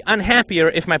they'll be unhappier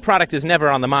if my product is never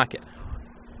on the market.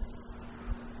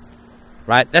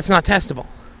 Right? That's not testable.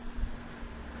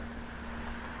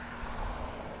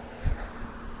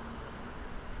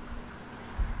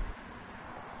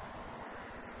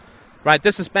 Right,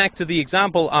 this is back to the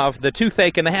example of the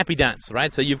toothache and the happy dance,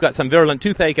 right? So you've got some virulent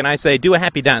toothache, and I say, do a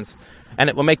happy dance, and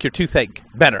it will make your toothache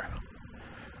better.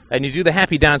 And you do the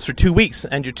happy dance for 2 weeks,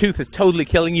 and your tooth is totally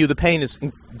killing you. The pain is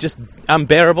just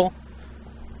unbearable.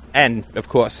 And, of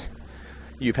course,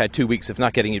 you've had 2 weeks of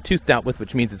not getting your tooth dealt with,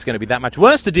 which means it's going to be that much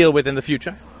worse to deal with in the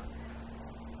future.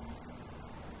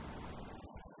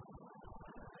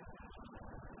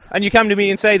 And you come to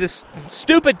me and say, this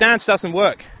stupid dance doesn't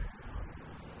work.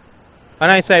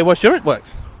 And I say, well, sure it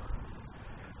works.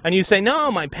 And you say,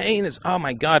 no, my pain is, oh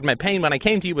my God, my pain when I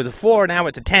came to you was a 4, now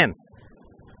it's a 10.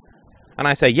 And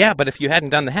I say, yeah, but if you hadn't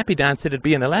done the happy dance, it'd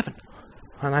be an 11.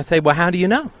 And I say, well, how do you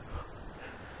know?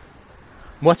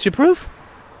 What's your proof?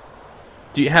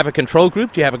 Do you have a control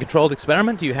group? Do you have a controlled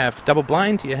experiment? Do you have double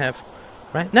blind? Do you have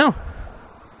Right? No.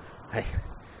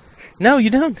 No, you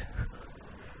don't.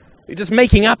 You're just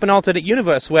making up an alternate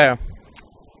universe where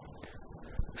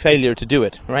failure to do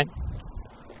it, right?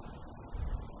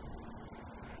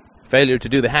 Failure to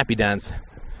do the happy dance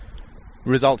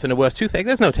results in a worse toothache.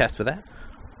 There's no test for that.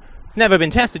 Never been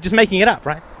tested, just making it up,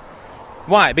 right?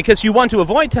 Why? Because you want to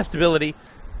avoid testability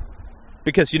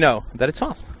because you know that it's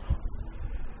false.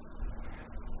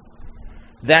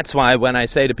 That's why when I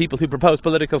say to people who propose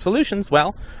political solutions,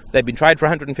 well, they've been tried for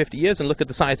 150 years and look at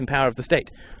the size and power of the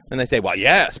state. And they say, well,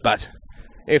 yes, but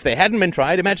if they hadn't been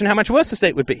tried, imagine how much worse the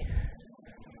state would be.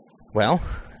 Well,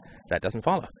 that doesn't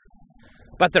follow.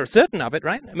 But they're certain of it,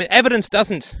 right? I mean, evidence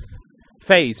doesn't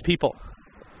faze people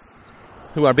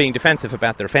who are being defensive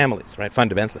about their families, right,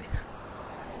 fundamentally.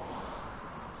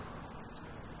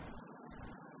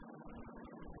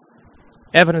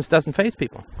 Evidence doesn't faze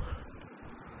people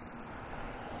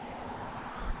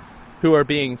who are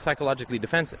being psychologically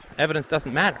defensive. Evidence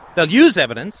doesn't matter. They'll use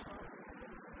evidence,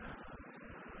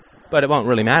 but it won't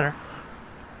really matter.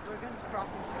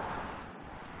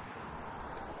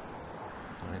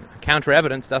 Counter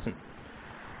evidence doesn't.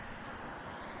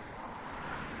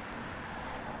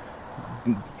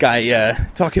 Guy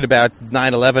talking about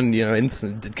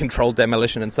 9/11, controlled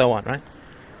demolition and so on, right?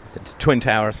 Twin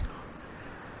Towers.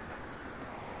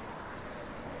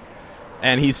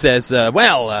 And he says,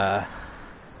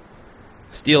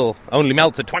 steel only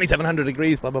melts at 2,700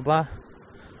 degrees, blah, blah, blah.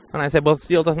 And I said, well,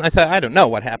 steel doesn't... I said, I don't know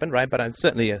what happened, right? But it's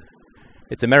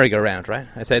a merry-go-round, right?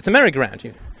 I say, it's a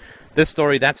merry-go-round. This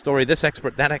story, this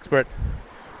expert, that expert.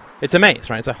 It's a maze,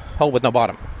 right? It's a hole with no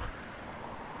bottom.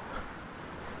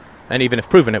 And even if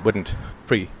proven, it wouldn't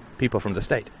free people from the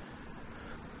state.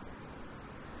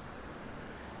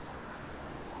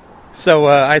 So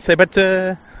I say, but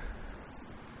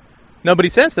nobody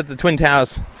says that the Twin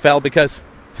Towers fell because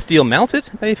steel melted.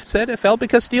 They said it fell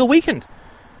because steel weakened.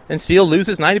 And steel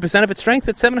loses 90% of its strength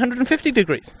at 750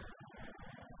 degrees.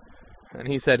 And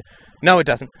he said, no, it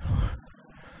doesn't.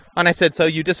 And I said, so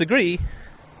you disagree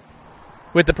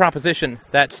with the proposition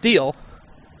that steel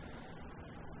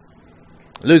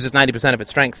loses 90% of its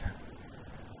strength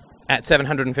at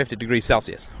 750 degrees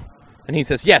Celsius? And he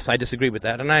says, yes, I disagree with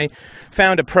that. And I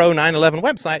found a pro-9/11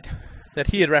 website that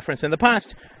he had referenced in the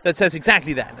past that says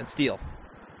exactly that steel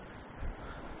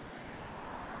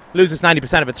loses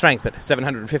 90% of its strength at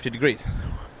 750 degrees.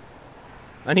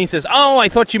 And he says, oh, I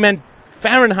thought you meant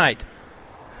Fahrenheit,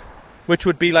 which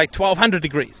would be like 1,200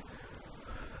 degrees.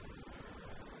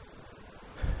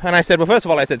 And I said, well, first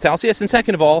of all, I said Celsius, and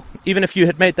second of all, even if you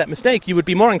had made that mistake, you would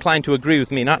be more inclined to agree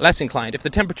with me, not less inclined. If the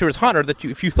temperature is hotter,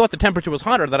 if you thought the temperature was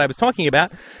hotter that I was talking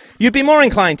about, you'd be more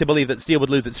inclined to believe that steel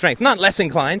would lose its strength, not less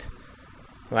inclined.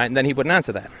 Right? And then he wouldn't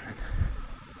answer that.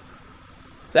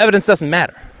 So evidence doesn't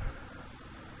matter.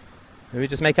 We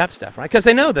just make up stuff, right? Because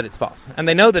they know that it's false. And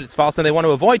they know that it's false, and they want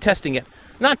to avoid testing it.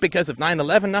 Not because of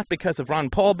 9/11, not because of Ron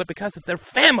Paul, but because of their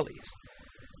families.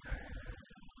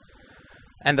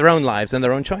 And their own lives and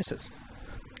their own choices.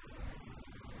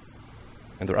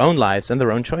 And their own lives and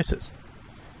their own choices.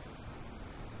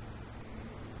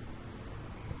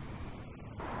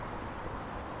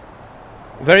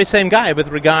 Very same guy with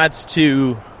regards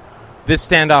to this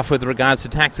standoff with regards to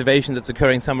tax evasion that's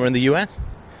occurring somewhere in the U.S.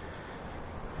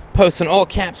 Posts an all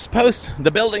caps post, the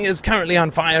building is currently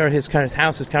on fire, his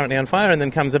house is currently on fire, and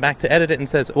then comes back to edit it and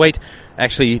says, wait,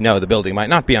 actually, no, the building might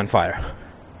not be on fire.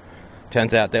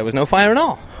 Turns out there was no fire at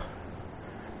all.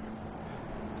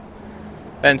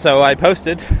 And so I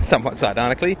posted, somewhat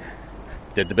sardonically,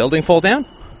 did the building fall down?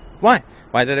 Why?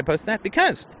 Why did I post that?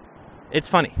 Because it's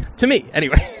funny. To me,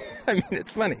 anyway. I mean,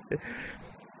 it's funny.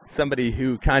 Somebody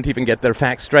who can't even get their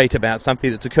facts straight about something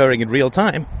that's occurring in real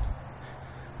time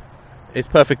is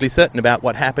perfectly certain about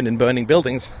what happened in burning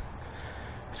buildings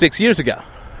 6 years ago.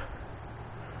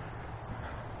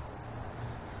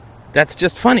 That's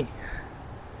just funny.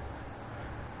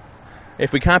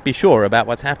 If we can't be sure about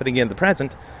what's happening in the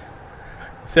present,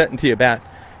 certainty about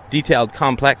detailed,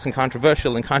 complex, and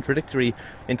controversial and contradictory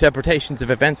interpretations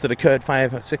of events that occurred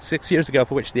 5 or 6 years ago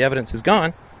for which the evidence is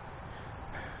gone,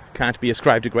 can't be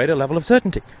ascribed a greater level of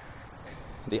certainty.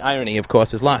 The irony, of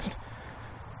course, is lost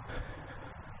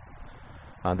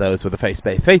on those with a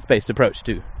faith-based approach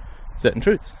to certain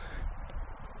truths.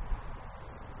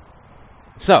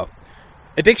 So,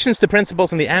 addictions to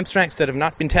principles in the abstracts that have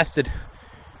not been tested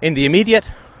in the immediate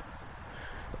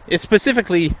is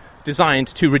specifically designed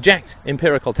to reject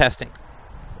empirical testing.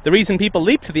 The reason people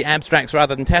leap to the abstracts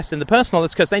rather than test in the personal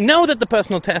is because they know that the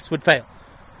personal test would fail.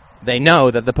 They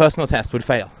know that the personal test would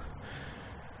fail.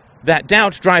 That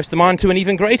doubt drives them on to an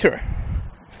even greater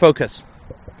focus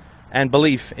and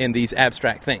belief in these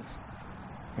abstract things.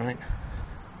 Right?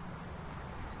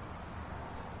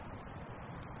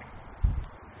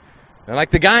 They're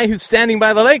like the guy who's standing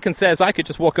by the lake and says, I could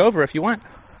just walk over if you want.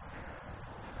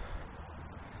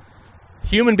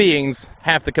 Human beings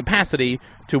have the capacity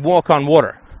to walk on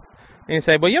water. And you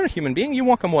say, well, you're a human being, you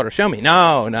walk on water, show me.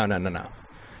 No.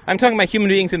 I'm talking about human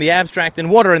beings in the abstract and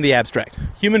water in the abstract.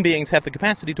 Human beings have the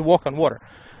capacity to walk on water.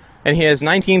 And here's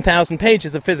 19,000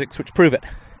 pages of physics which prove it.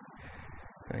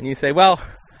 And you say, well,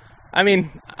 I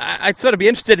mean, I'd sort of be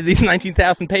interested in these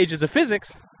 19,000 pages of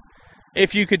physics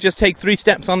if you could just take 3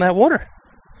 steps on that water.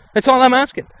 That's all I'm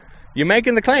asking. You're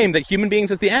making the claim that human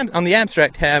beings on the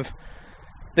abstract have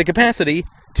the capacity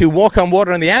to walk on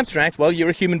water in the abstract. Well, you're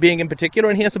a human being in particular,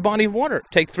 and here's a body of water.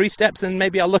 Take 3 steps, and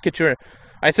maybe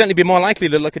I'd certainly be more likely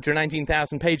to look at your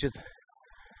 19,000 pages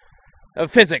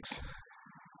of physics.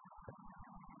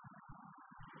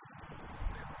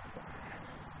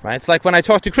 Right? It's like when I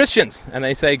talk to Christians, and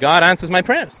they say, God answers my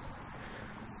prayers.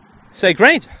 I say,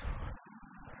 great.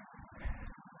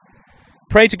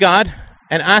 Pray to God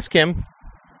and ask Him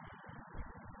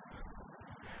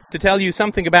to tell you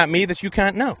something about me that you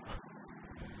can't know.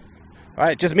 All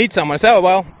right, just meet someone and say, oh,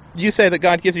 well, you say that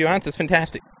God gives you answers,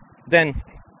 fantastic. Then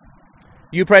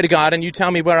you pray to God and you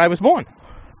tell me where I was born.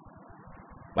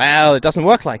 Well, it doesn't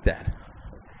work like that.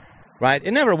 Right?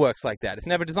 It never works like that. It's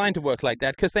never designed to work like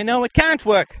that because they know it can't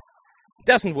work. It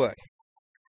doesn't work.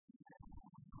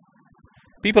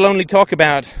 People only talk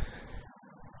about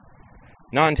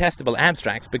non-testable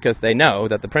abstracts because they know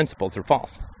that the principles are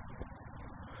false.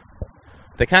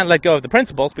 They can't let go of the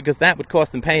principles because that would cause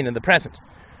them pain in the present.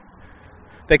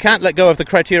 They can't let go of the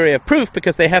criteria of proof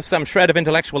because they have some shred of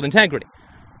intellectual integrity.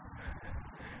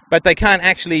 But they can't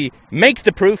actually make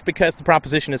the proof because the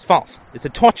proposition is false. It's a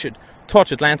tortured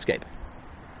landscape.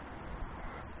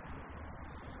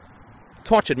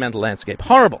 Tortured mental landscape.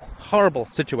 Horrible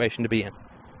situation to be in.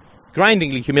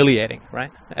 Grindingly humiliating,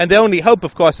 right? And the only hope,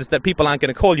 of course, is that people aren't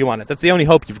going to call you on it. That's the only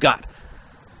hope you've got.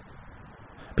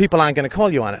 People aren't going to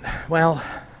call you on it. Well,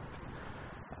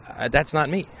 that's not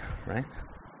me, right?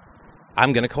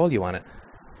 I'm going to call you on it.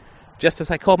 Just as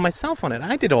I called myself on it.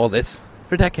 I did all this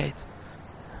for decades.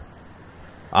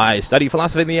 I study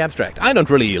philosophy in the abstract. I don't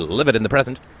really live it in the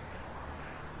present.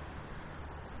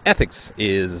 Ethics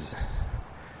is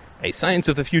a science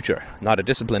of the future, not a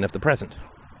discipline of the present.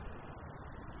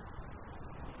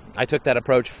 I took that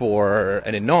approach for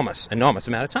an enormous amount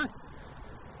of time.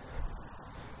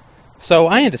 So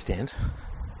I understand.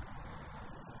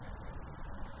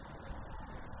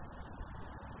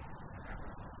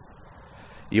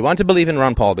 You want to believe in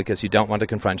Ron Paul because you don't want to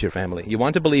confront your family. You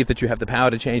want to believe that you have the power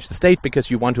to change the state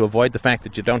because you want to avoid the fact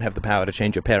that you don't have the power to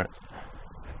change your parents.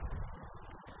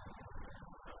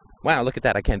 Wow, look at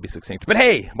that, I can't be succinct. But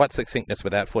hey, what succinctness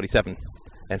without 47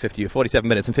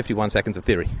 minutes and 51 seconds of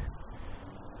theory.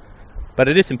 But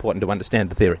it is important to understand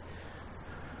the theory.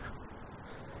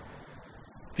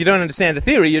 If you don't understand the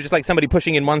theory, you're just like somebody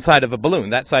pushing in one side of a balloon.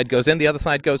 That side goes in, the other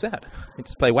side goes out. You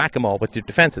just play whack-a-mole with your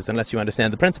defenses unless you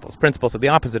understand the principles. Principles are the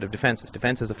opposite of defenses.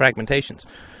 Defenses are fragmentations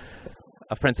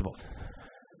of principles.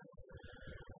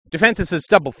 Defenses is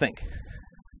doublethink.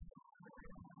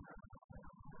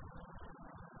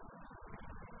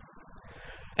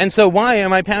 And so why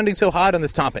am I pounding so hard on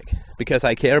this topic? Because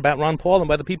I care about Ron Paul and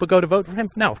whether people go to vote for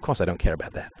him? No, of course I don't care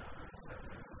about that.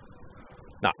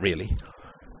 Not really.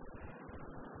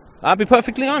 I'll be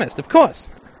perfectly honest, of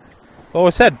course.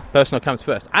 Always said, personal comes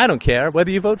first. I don't care whether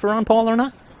you vote for Ron Paul or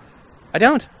not. I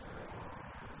don't.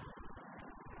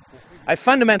 I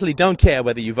fundamentally don't care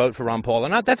whether you vote for Ron Paul or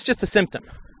not. That's just a symptom.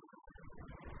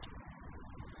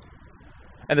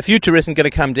 And the future isn't going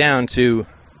to come down to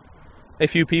a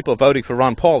few people voting for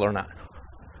Ron Paul or not.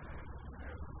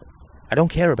 I don't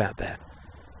care about that.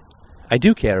 I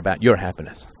do care about your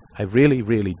happiness. I really,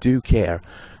 really do care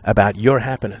about your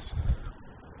happiness.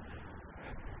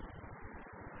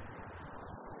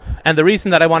 And the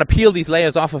reason that I want to peel these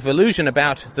layers off of illusion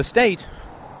about the state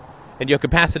and your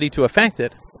capacity to affect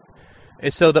it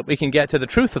is so that we can get to the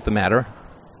truth of the matter,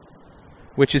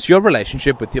 which is your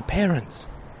relationship with your parents.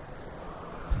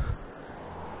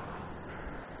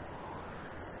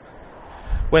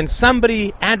 When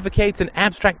somebody advocates an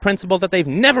abstract principle that they've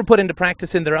never put into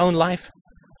practice in their own life,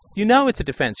 you know it's a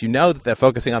defense. You know that they're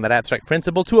focusing on that abstract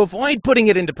principle to avoid putting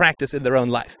it into practice in their own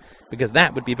life, because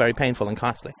that would be very painful and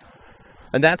costly.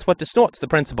 And that's what distorts the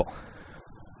principle.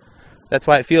 That's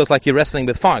why it feels like you're wrestling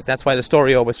with fog. That's why the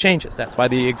story always changes. That's why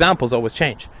the examples always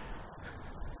change.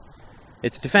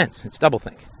 It's defense. It's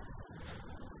doublethink.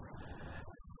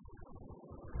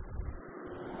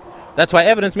 That's why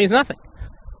evidence means nothing.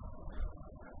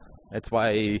 That's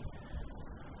why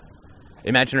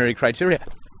imaginary criteria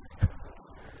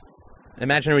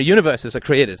imaginary universes are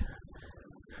created,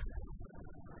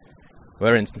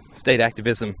 wherein state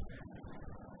activism,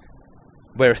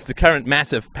 whereas the current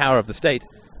massive power of the state,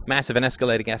 massive and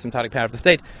escalating asymptotic power of the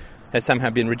state, has somehow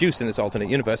been reduced in this alternate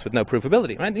universe with no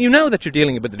provability. Right? You know that you're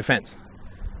dealing with the defense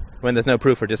when there's no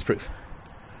proof or disproof.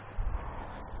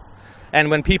 And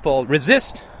when people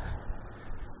resist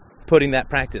putting that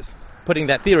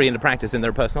theory into practice in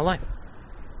their personal life.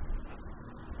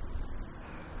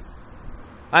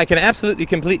 I can absolutely,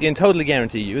 completely, and totally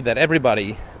guarantee you that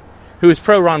everybody who is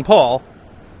pro-Ron Paul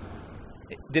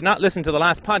did not listen to the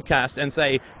last podcast and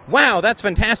say, wow, that's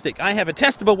fantastic. I have a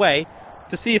testable way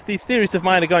to see if these theories of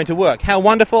mine are going to work. How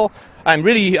wonderful. I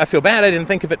feel bad I didn't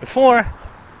think of it before.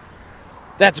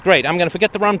 That's great. I'm going to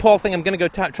forget the Ron Paul thing. I'm going to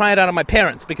go try it out on my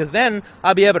parents, because then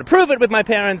I'll be able to prove it with my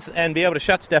parents and be able to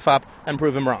shut Steph up and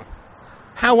prove him wrong.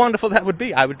 How wonderful that would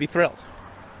be. I would be thrilled.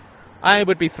 I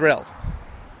would be thrilled.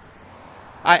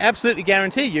 I absolutely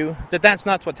guarantee you that that's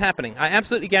not what's happening. I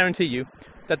absolutely guarantee you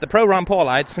that the pro-Ron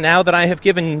Paulites, now that I have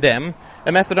given them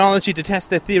a methodology to test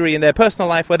their theory in their personal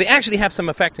life where they actually have some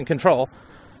effect and control,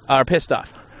 are pissed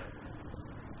off.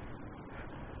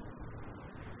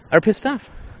 Are pissed off.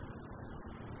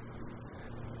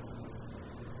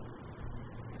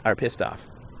 Are pissed off.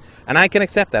 And I can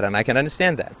accept that, and I can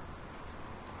understand that.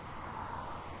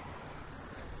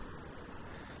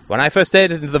 When I first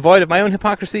stayed into the void of my own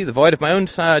hypocrisy, the void of my own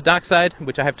dark side,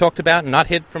 which I have talked about and not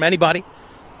hid from anybody,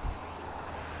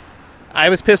 I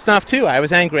was pissed off too. I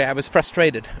was angry. I was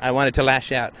frustrated. I wanted to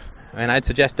lash out. And I'd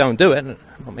suggest don't do it. It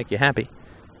won't make you happy.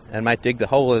 It might dig the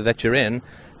hole that you're in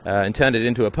and turn it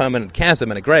into a permanent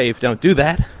chasm and a grave. Don't do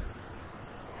that.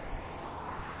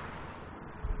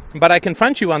 But I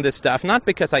confront you on this stuff not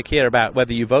because I care about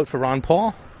whether you vote for Ron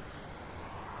Paul,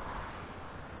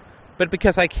 but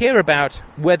because I care about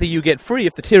whether you get free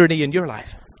of the tyranny in your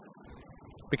life.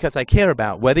 Because I care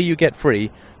about whether you get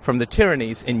free from the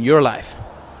tyrannies in your life.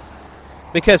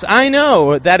 Because I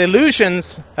know that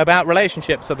illusions about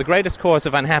relationships are the greatest cause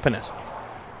of unhappiness.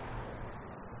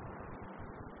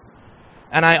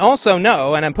 And I also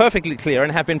know, and I'm perfectly clear,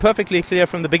 and have been perfectly clear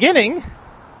from the beginning,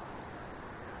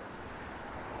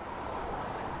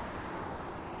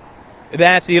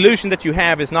 that the illusion that you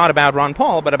have is not about Ron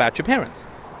Paul, but about your parents.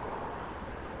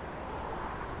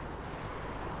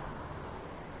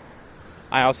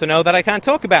 I also know that I can't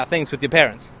talk about things with your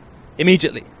parents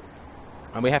immediately.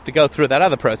 And we have to go through that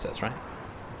other process, right?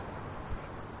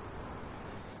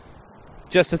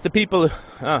 Just as the people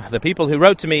who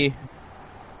wrote to me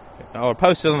or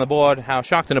posted on the board how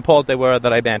shocked and appalled they were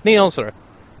that I banned Niels or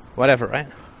whatever, right?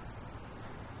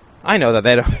 I know that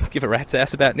they don't give a rat's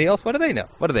ass about Niels. What do they know?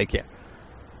 What do they care?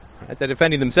 Right? They're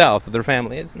defending themselves or their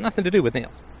family. It's nothing to do with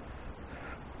Niels.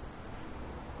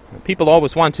 People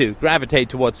always want to gravitate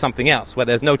towards something else where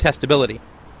there's no testability.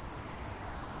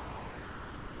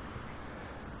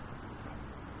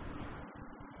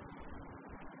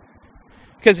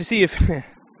 Because you see,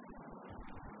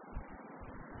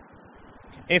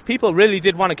 if people really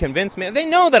did want to convince me, they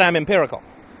know that I'm empirical.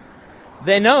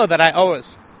 They know that I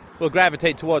always will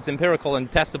gravitate towards empirical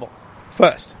and testable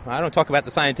first. I don't talk about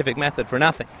the scientific method for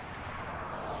nothing.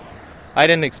 I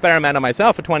didn't experiment on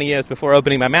myself for 20 years before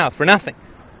opening my mouth for nothing.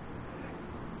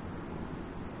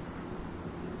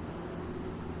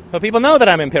 But people know that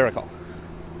I'm empirical.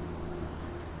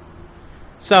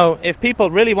 So if people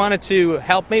really wanted to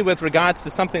help me with regards to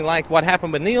something like what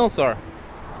happened with Niels or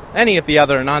any of the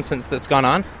other nonsense that's gone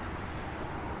on,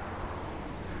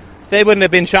 they wouldn't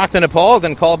have been shocked and appalled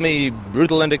and called me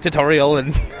brutal and dictatorial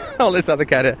and all this other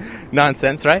kind of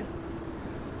nonsense, right?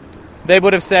 They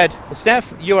would have said,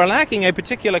 Steph, you are lacking a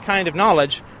particular kind of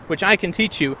knowledge which I can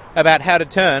teach you about how to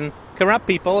turn corrupt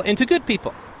people into good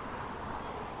people.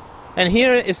 And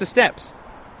here is the steps.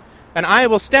 And I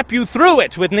will step you through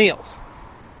it with Niels.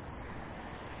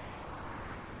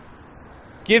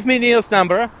 Give me Niels'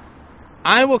 number.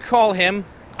 I will call him.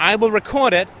 I will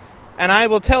record it. And I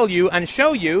will tell you and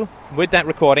show you with that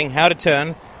recording how to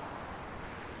turn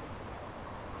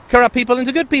corrupt people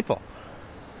into good people.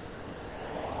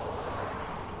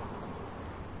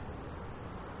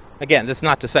 Again, this is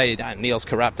not to say Niels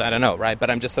corrupt, I don't know, right? But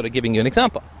I'm just sort of giving you an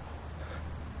example.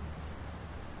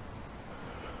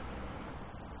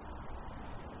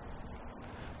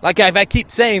 Like if I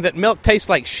keep saying that milk tastes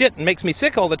like shit and makes me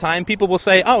sick all the time, people will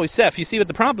say, oh, Seth, you see what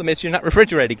the problem is? You're not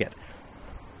refrigerating it.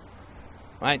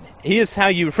 Right? Here's how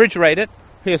you refrigerate it.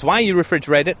 Here's why you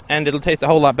refrigerate it. And it'll taste a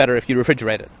whole lot better if you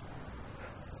refrigerate it.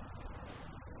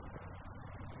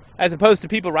 As opposed to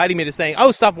people writing me to saying, oh,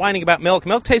 stop whining about milk.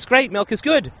 Milk tastes great. Milk is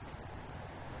good.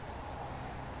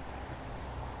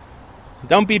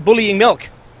 Don't be bullying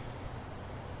milk.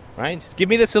 right? Just give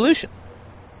me the solution.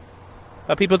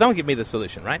 But people don't give me the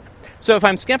solution, right? So if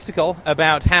I'm skeptical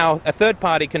about how a third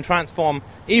party can transform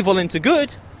evil into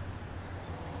good,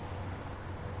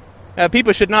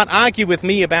 people should not argue with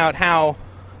me about how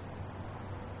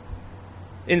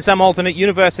in some alternate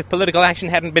universe, if political action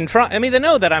hadn't been tried, I mean, they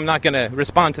know that I'm not going to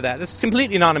respond to that. This is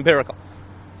completely non-empirical.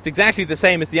 It's exactly the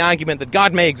same as the argument that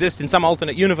God may exist in some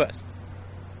alternate universe,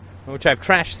 which I've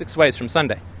trashed 6 ways from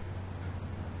Sunday.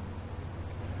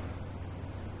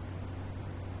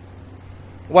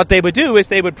 What they would do is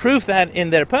they would prove that in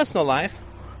their personal life,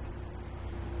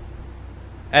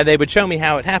 and they would show me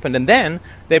how it happened, and then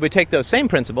they would take those same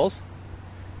principles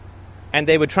and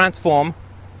they would transform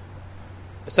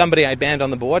somebody I banned on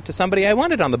the board to somebody I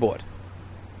wanted on the board.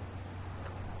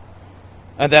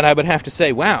 And then I would have to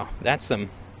say, wow, that's some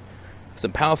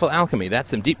powerful alchemy. That's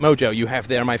some deep mojo you have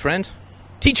there, my friend.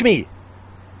 Teach me.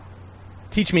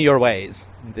 Teach me your ways.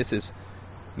 This is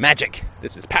magic.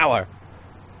 This is power.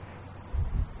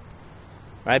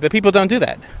 Right? But people don't do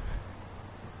that.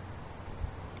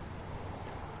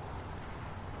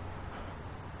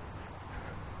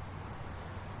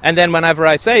 And then whenever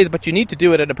I say, but you need to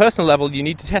do it at a personal level, you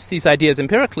need to test these ideas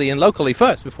empirically and locally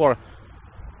first before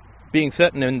being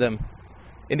certain in them,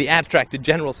 in the abstracted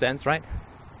general sense, right?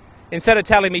 Instead of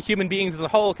telling me human beings as a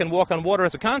whole can walk on water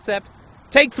as a concept,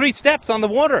 take 3 steps on the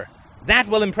water. That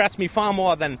will impress me far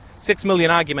more than 6 million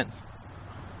arguments.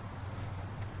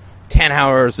 10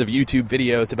 hours of YouTube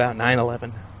videos about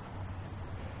 9/11.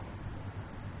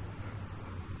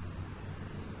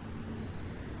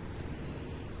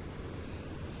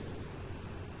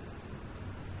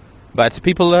 But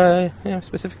people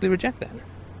specifically reject that.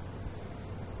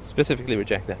 Specifically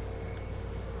reject that.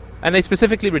 And they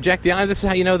specifically reject this is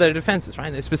how you know that it offenses,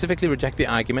 right? They specifically reject the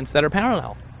arguments that are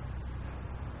parallel.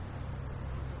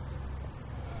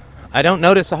 I don't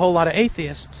notice a whole lot of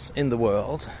atheists in the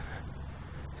world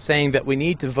saying that we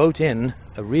need to vote in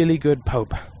a really good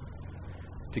pope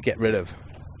to get rid of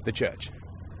the church.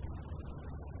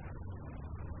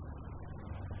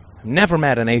 I've never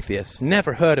met an atheist,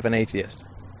 never heard of an atheist,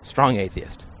 strong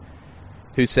atheist,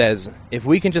 who says, if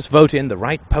we can just vote in the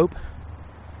right pope,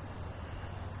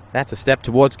 that's a step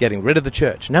towards getting rid of the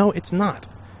church. No, it's not.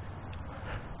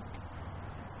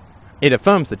 It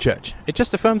affirms the church. It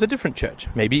just affirms a different church,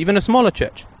 maybe even a smaller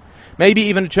church, maybe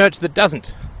even a church that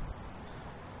doesn't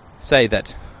say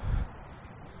that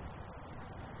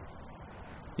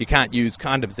you can't use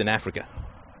condoms in Africa.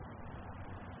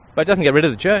 But it doesn't get rid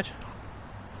of the church.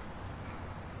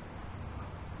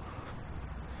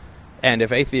 And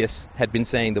if atheists had been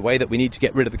saying the way that we need to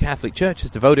get rid of the Catholic Church is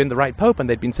to vote in the right pope, and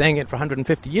they'd been saying it for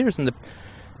 150 years, and the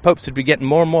popes would be getting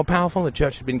more and more powerful, the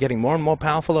church had been getting more and more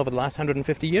powerful over the last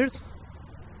 150 years,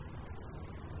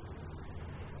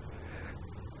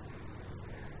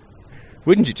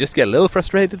 wouldn't you just get a little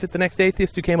frustrated at the next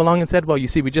atheist who came along and said, well, you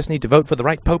see, we just need to vote for the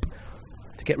right pope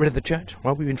to get rid of the church?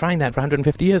 Well, we've been trying that for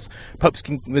 150 years.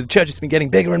 The church has been getting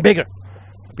bigger and bigger.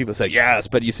 People say, yes,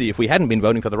 but you see, if we hadn't been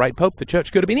voting for the right pope, the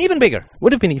church could have been even bigger,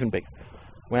 would have been even bigger.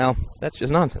 Well, that's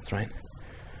just nonsense, right?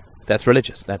 That's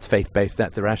religious, that's faith-based,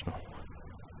 that's irrational.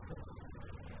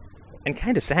 And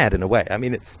kind of sad in a way. I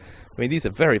mean, these are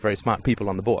very, very smart people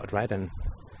on the board, right? And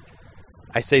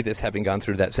I say this having gone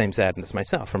through that same sadness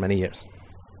myself for many years.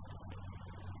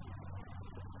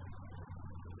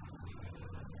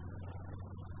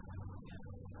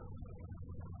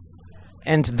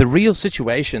 And the real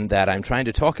situation that I'm trying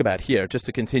to talk about here, just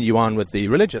to continue on with the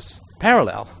religious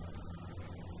parallel,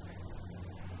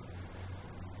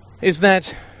 is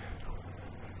that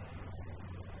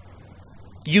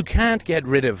you can't get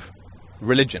rid of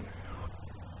religion.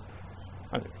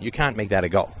 You can't make that a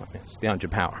goal. It's beyond your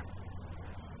power.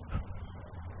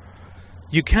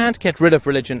 You can't get rid of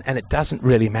religion, and it doesn't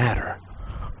really matter.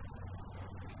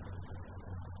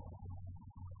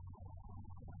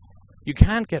 You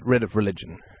can't get rid of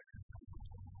religion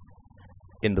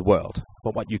in the world.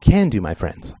 But what you can do, my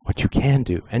friends, what you can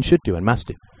do, and should do, and must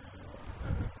do,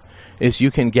 is you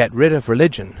can get rid of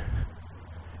religion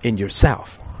in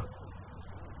yourself.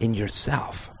 In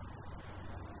yourself.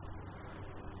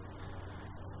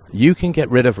 You can get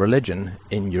rid of religion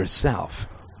in yourself.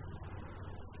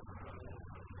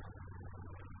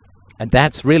 And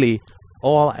that's really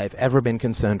all I've ever been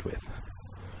concerned with,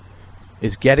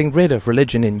 is getting rid of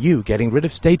religion in you, getting rid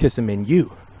of statism in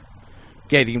you,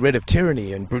 getting rid of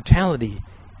tyranny and brutality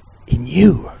in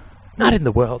you, not in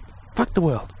the world. Fuck the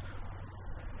world.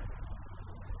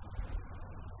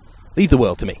 Leave the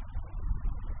world to me.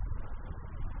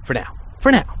 For now.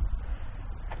 For now.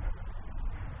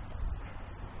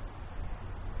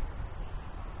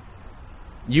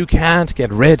 You can't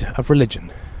get rid of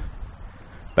religion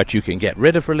but you can get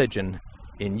rid of religion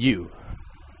in you.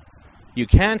 You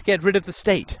can't get rid of the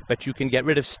state, but you can get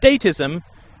rid of statism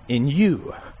in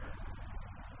you.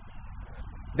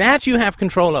 That you have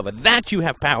control over. That you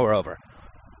have power over.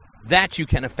 That you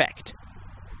can affect.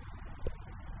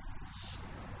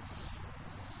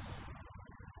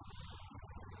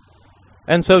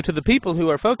 And so to the people who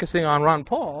are focusing on Ron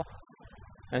Paul,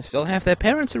 and still have their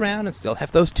parents around, and still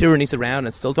have those tyrannies around,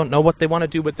 and still don't know what they want to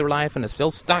do with their life, and are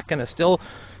still stuck, and are still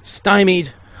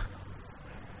stymied,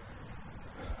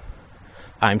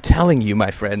 I'm telling you,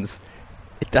 my friends,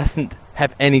 it doesn't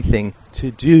have anything to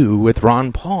do with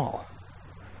Ron Paul.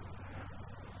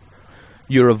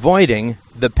 You're avoiding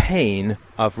the pain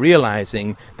of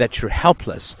realizing that you're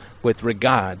helpless with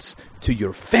regards to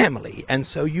your family. And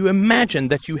so you imagine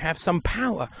that you have some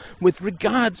power with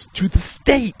regards to the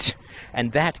state.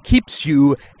 And that keeps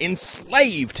you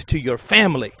enslaved to your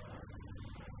family.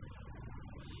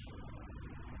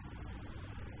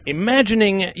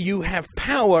 Imagining you have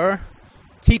power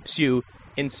keeps you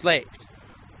enslaved.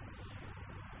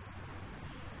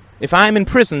 If I'm in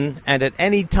prison and at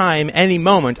any time, any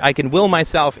moment, I can will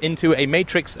myself into a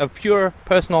matrix of pure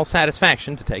personal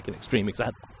satisfaction, to take an extreme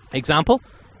example,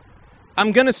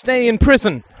 I'm going to stay in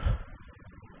prison.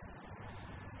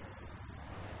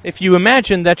 If you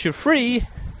imagine that you're free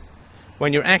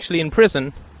when you're actually in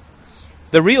prison,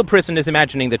 the real prison is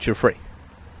imagining that you're free,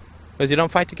 because you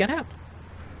don't fight to get out.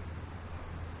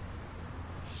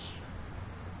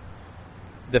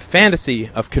 The fantasy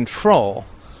of control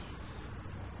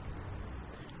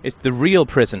is the real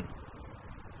prison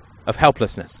of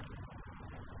helplessness.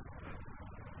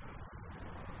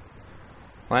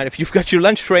 Right? If you've got your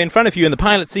lunch tray in front of you in the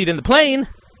pilot seat in the plane,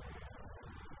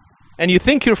 and you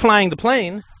think you're flying the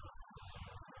plane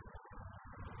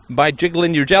by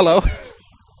jiggling your jello,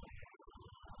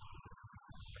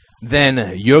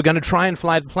 then you're going to try and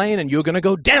fly the plane, and you're going to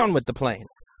go down with the plane.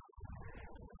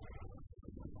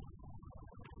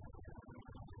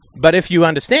 But if you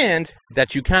understand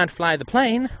that you can't fly the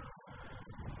plane,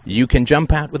 you can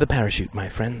jump out with a parachute, my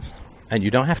friends, and you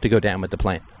don't have to go down with the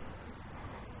plane.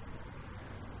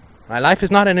 My life is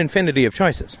not an infinity of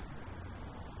choices.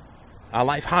 Our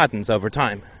life hardens over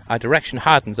time. Our direction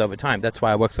hardens over time. That's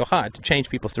why I work so hard to change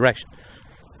people's direction,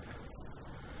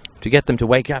 to get them to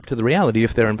wake up to the reality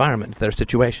of their environment, their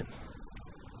situations.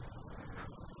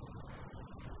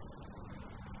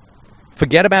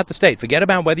 Forget about the state. Forget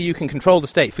about whether you can control the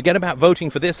state. Forget about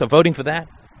voting for this or voting for that.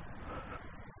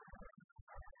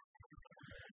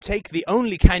 Take the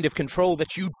only kind of control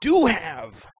that you do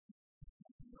have.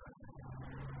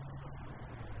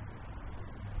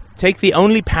 Take the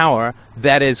only power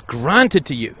that is granted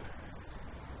to you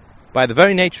by the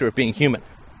very nature of being human.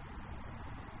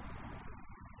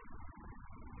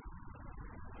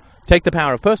 Take the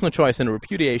power of personal choice and a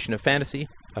repudiation of fantasy,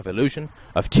 of illusion,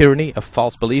 of tyranny, of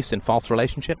false beliefs and false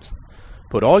relationships.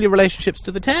 Put all your relationships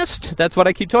to the test. That's what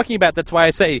I keep talking about. That's why I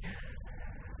say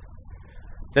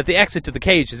that the exit to the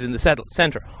cage is in the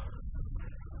center.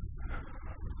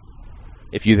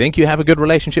 If you think you have a good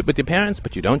relationship with your parents,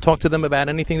 but you don't talk to them about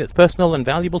anything that's personal and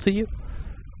valuable to you,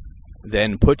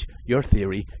 then put your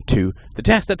theory to the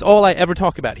test. That's all I ever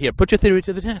talk about here. Put your theory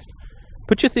to the test.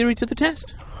 Put your theory to the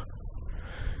test.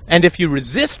 And if you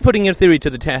resist putting your theory to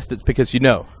the test, it's because you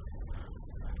know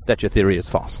that your theory is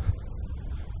false.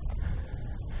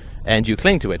 And you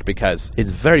cling to it because it's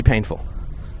very painful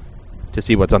to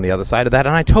see what's on the other side of that.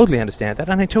 And I totally understand that,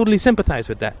 and I totally sympathize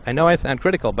with that. I know I sound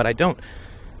critical, but I don't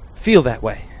feel that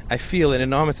way. I feel an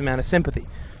enormous amount of sympathy.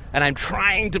 And I'm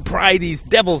trying to pry these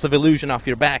devils of illusion off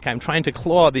your back. I'm trying to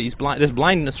claw this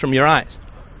blindness from your eyes.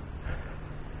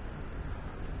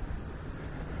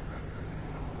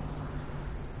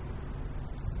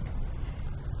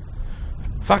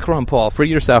 Fuck Ron Paul. Free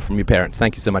yourself from your parents.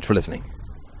 Thank you so much for listening.